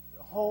find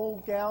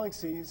whole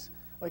galaxies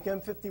like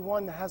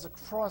M51 that has a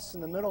cross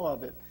in the middle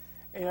of it.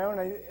 You know,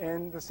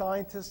 and the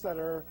scientists that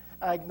are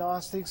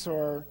agnostics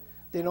or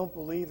they don't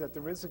believe that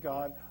there is a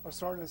God are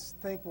starting to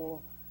think,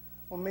 well,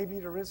 maybe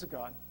there is a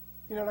God.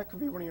 You know, that could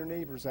be one of your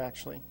neighbors,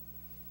 actually.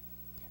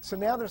 So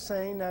now they're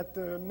saying that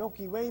the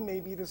Milky Way may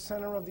be the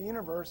center of the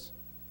universe.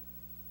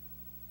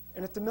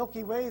 And if the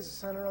Milky Way is the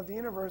center of the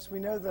universe, we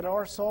know that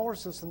our solar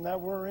system that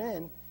we're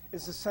in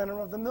is the center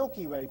of the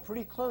Milky Way.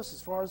 Pretty close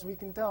as far as we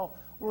can tell.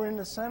 We're in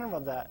the center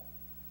of that.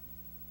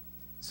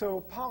 So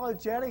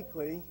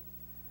apologetically,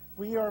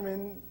 we are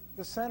in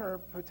the center,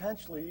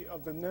 potentially,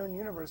 of the known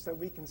universe that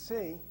we can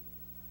see.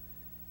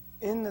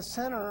 In the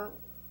center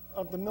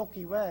of the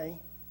Milky Way,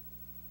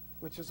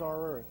 which is our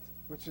Earth,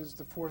 which is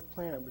the fourth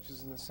planet, which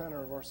is in the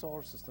center of our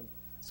solar system.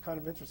 It's kind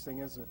of interesting,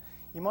 isn't it?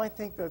 You might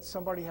think that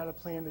somebody had a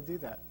plan to do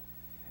that.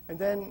 And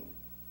then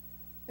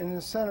in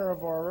the center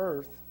of our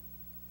Earth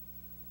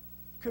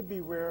could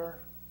be where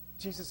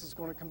Jesus is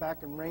going to come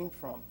back and reign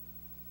from.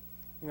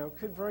 You know, it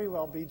could very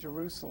well be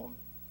Jerusalem.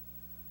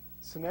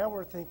 So now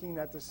we're thinking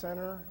that the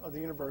center of the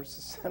universe,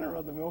 the center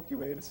of the Milky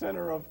Way, the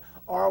center of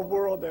our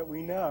world that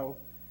we know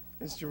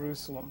is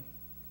Jerusalem.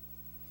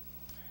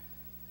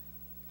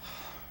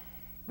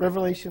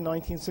 Revelation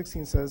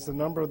 19:16 says the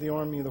number of the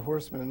army of the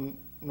horsemen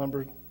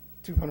number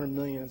 200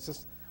 million. It's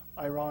just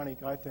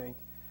ironic, I think,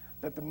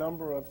 that the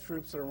number of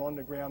troops that are on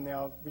the ground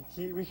now,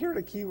 we hear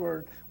the key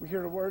word, we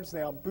hear the words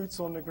now, boots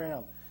on the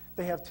ground.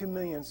 They have 2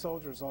 million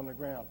soldiers on the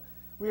ground.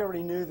 We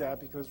already knew that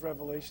because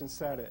Revelation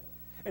said it.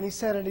 And he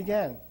said it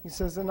again. He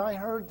says, and I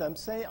heard him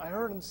say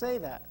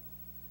that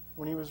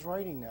when he was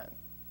writing that.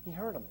 He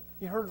heard him.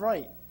 He heard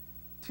right.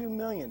 2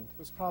 million. It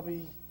was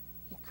probably,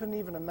 he couldn't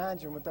even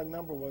imagine what that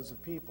number was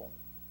of people.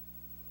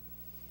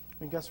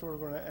 And guess where we're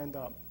going to end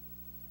up?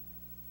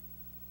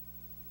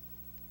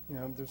 You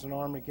know, there's an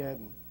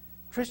Armageddon.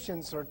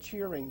 Christians are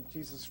cheering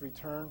Jesus'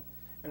 return,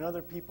 and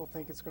other people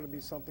think it's going to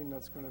be something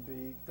that's going to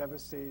be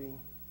devastating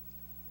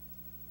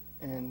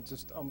and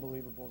just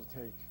unbelievable to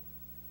take.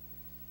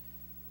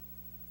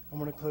 I'm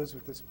going to close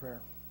with this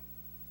prayer.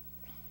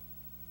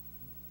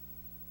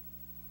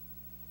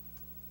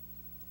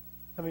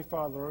 Heavenly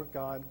Father, Lord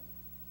God,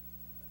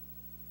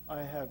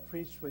 I have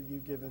preached what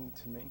you've given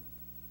to me.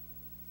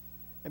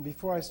 And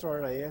before I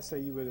start, I ask that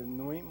you would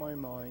anoint my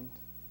mind,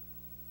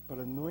 but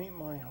anoint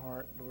my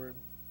heart, Lord,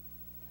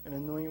 and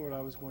anoint what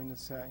I was going to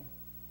say.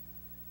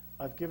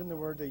 I've given the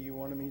word that you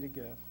wanted me to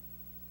give.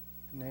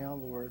 Now,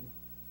 Lord,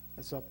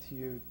 it's up to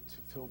you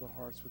to fill the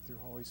hearts with your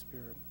Holy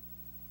Spirit.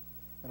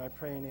 And I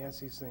pray and ask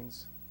these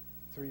things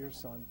through your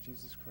Son,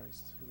 Jesus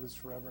Christ, who lives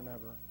forever and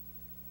ever.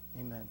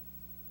 Amen.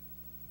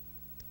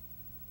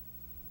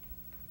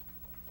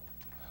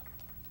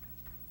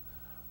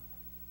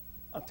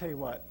 I'll tell you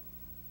what,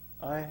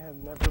 I have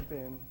never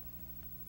been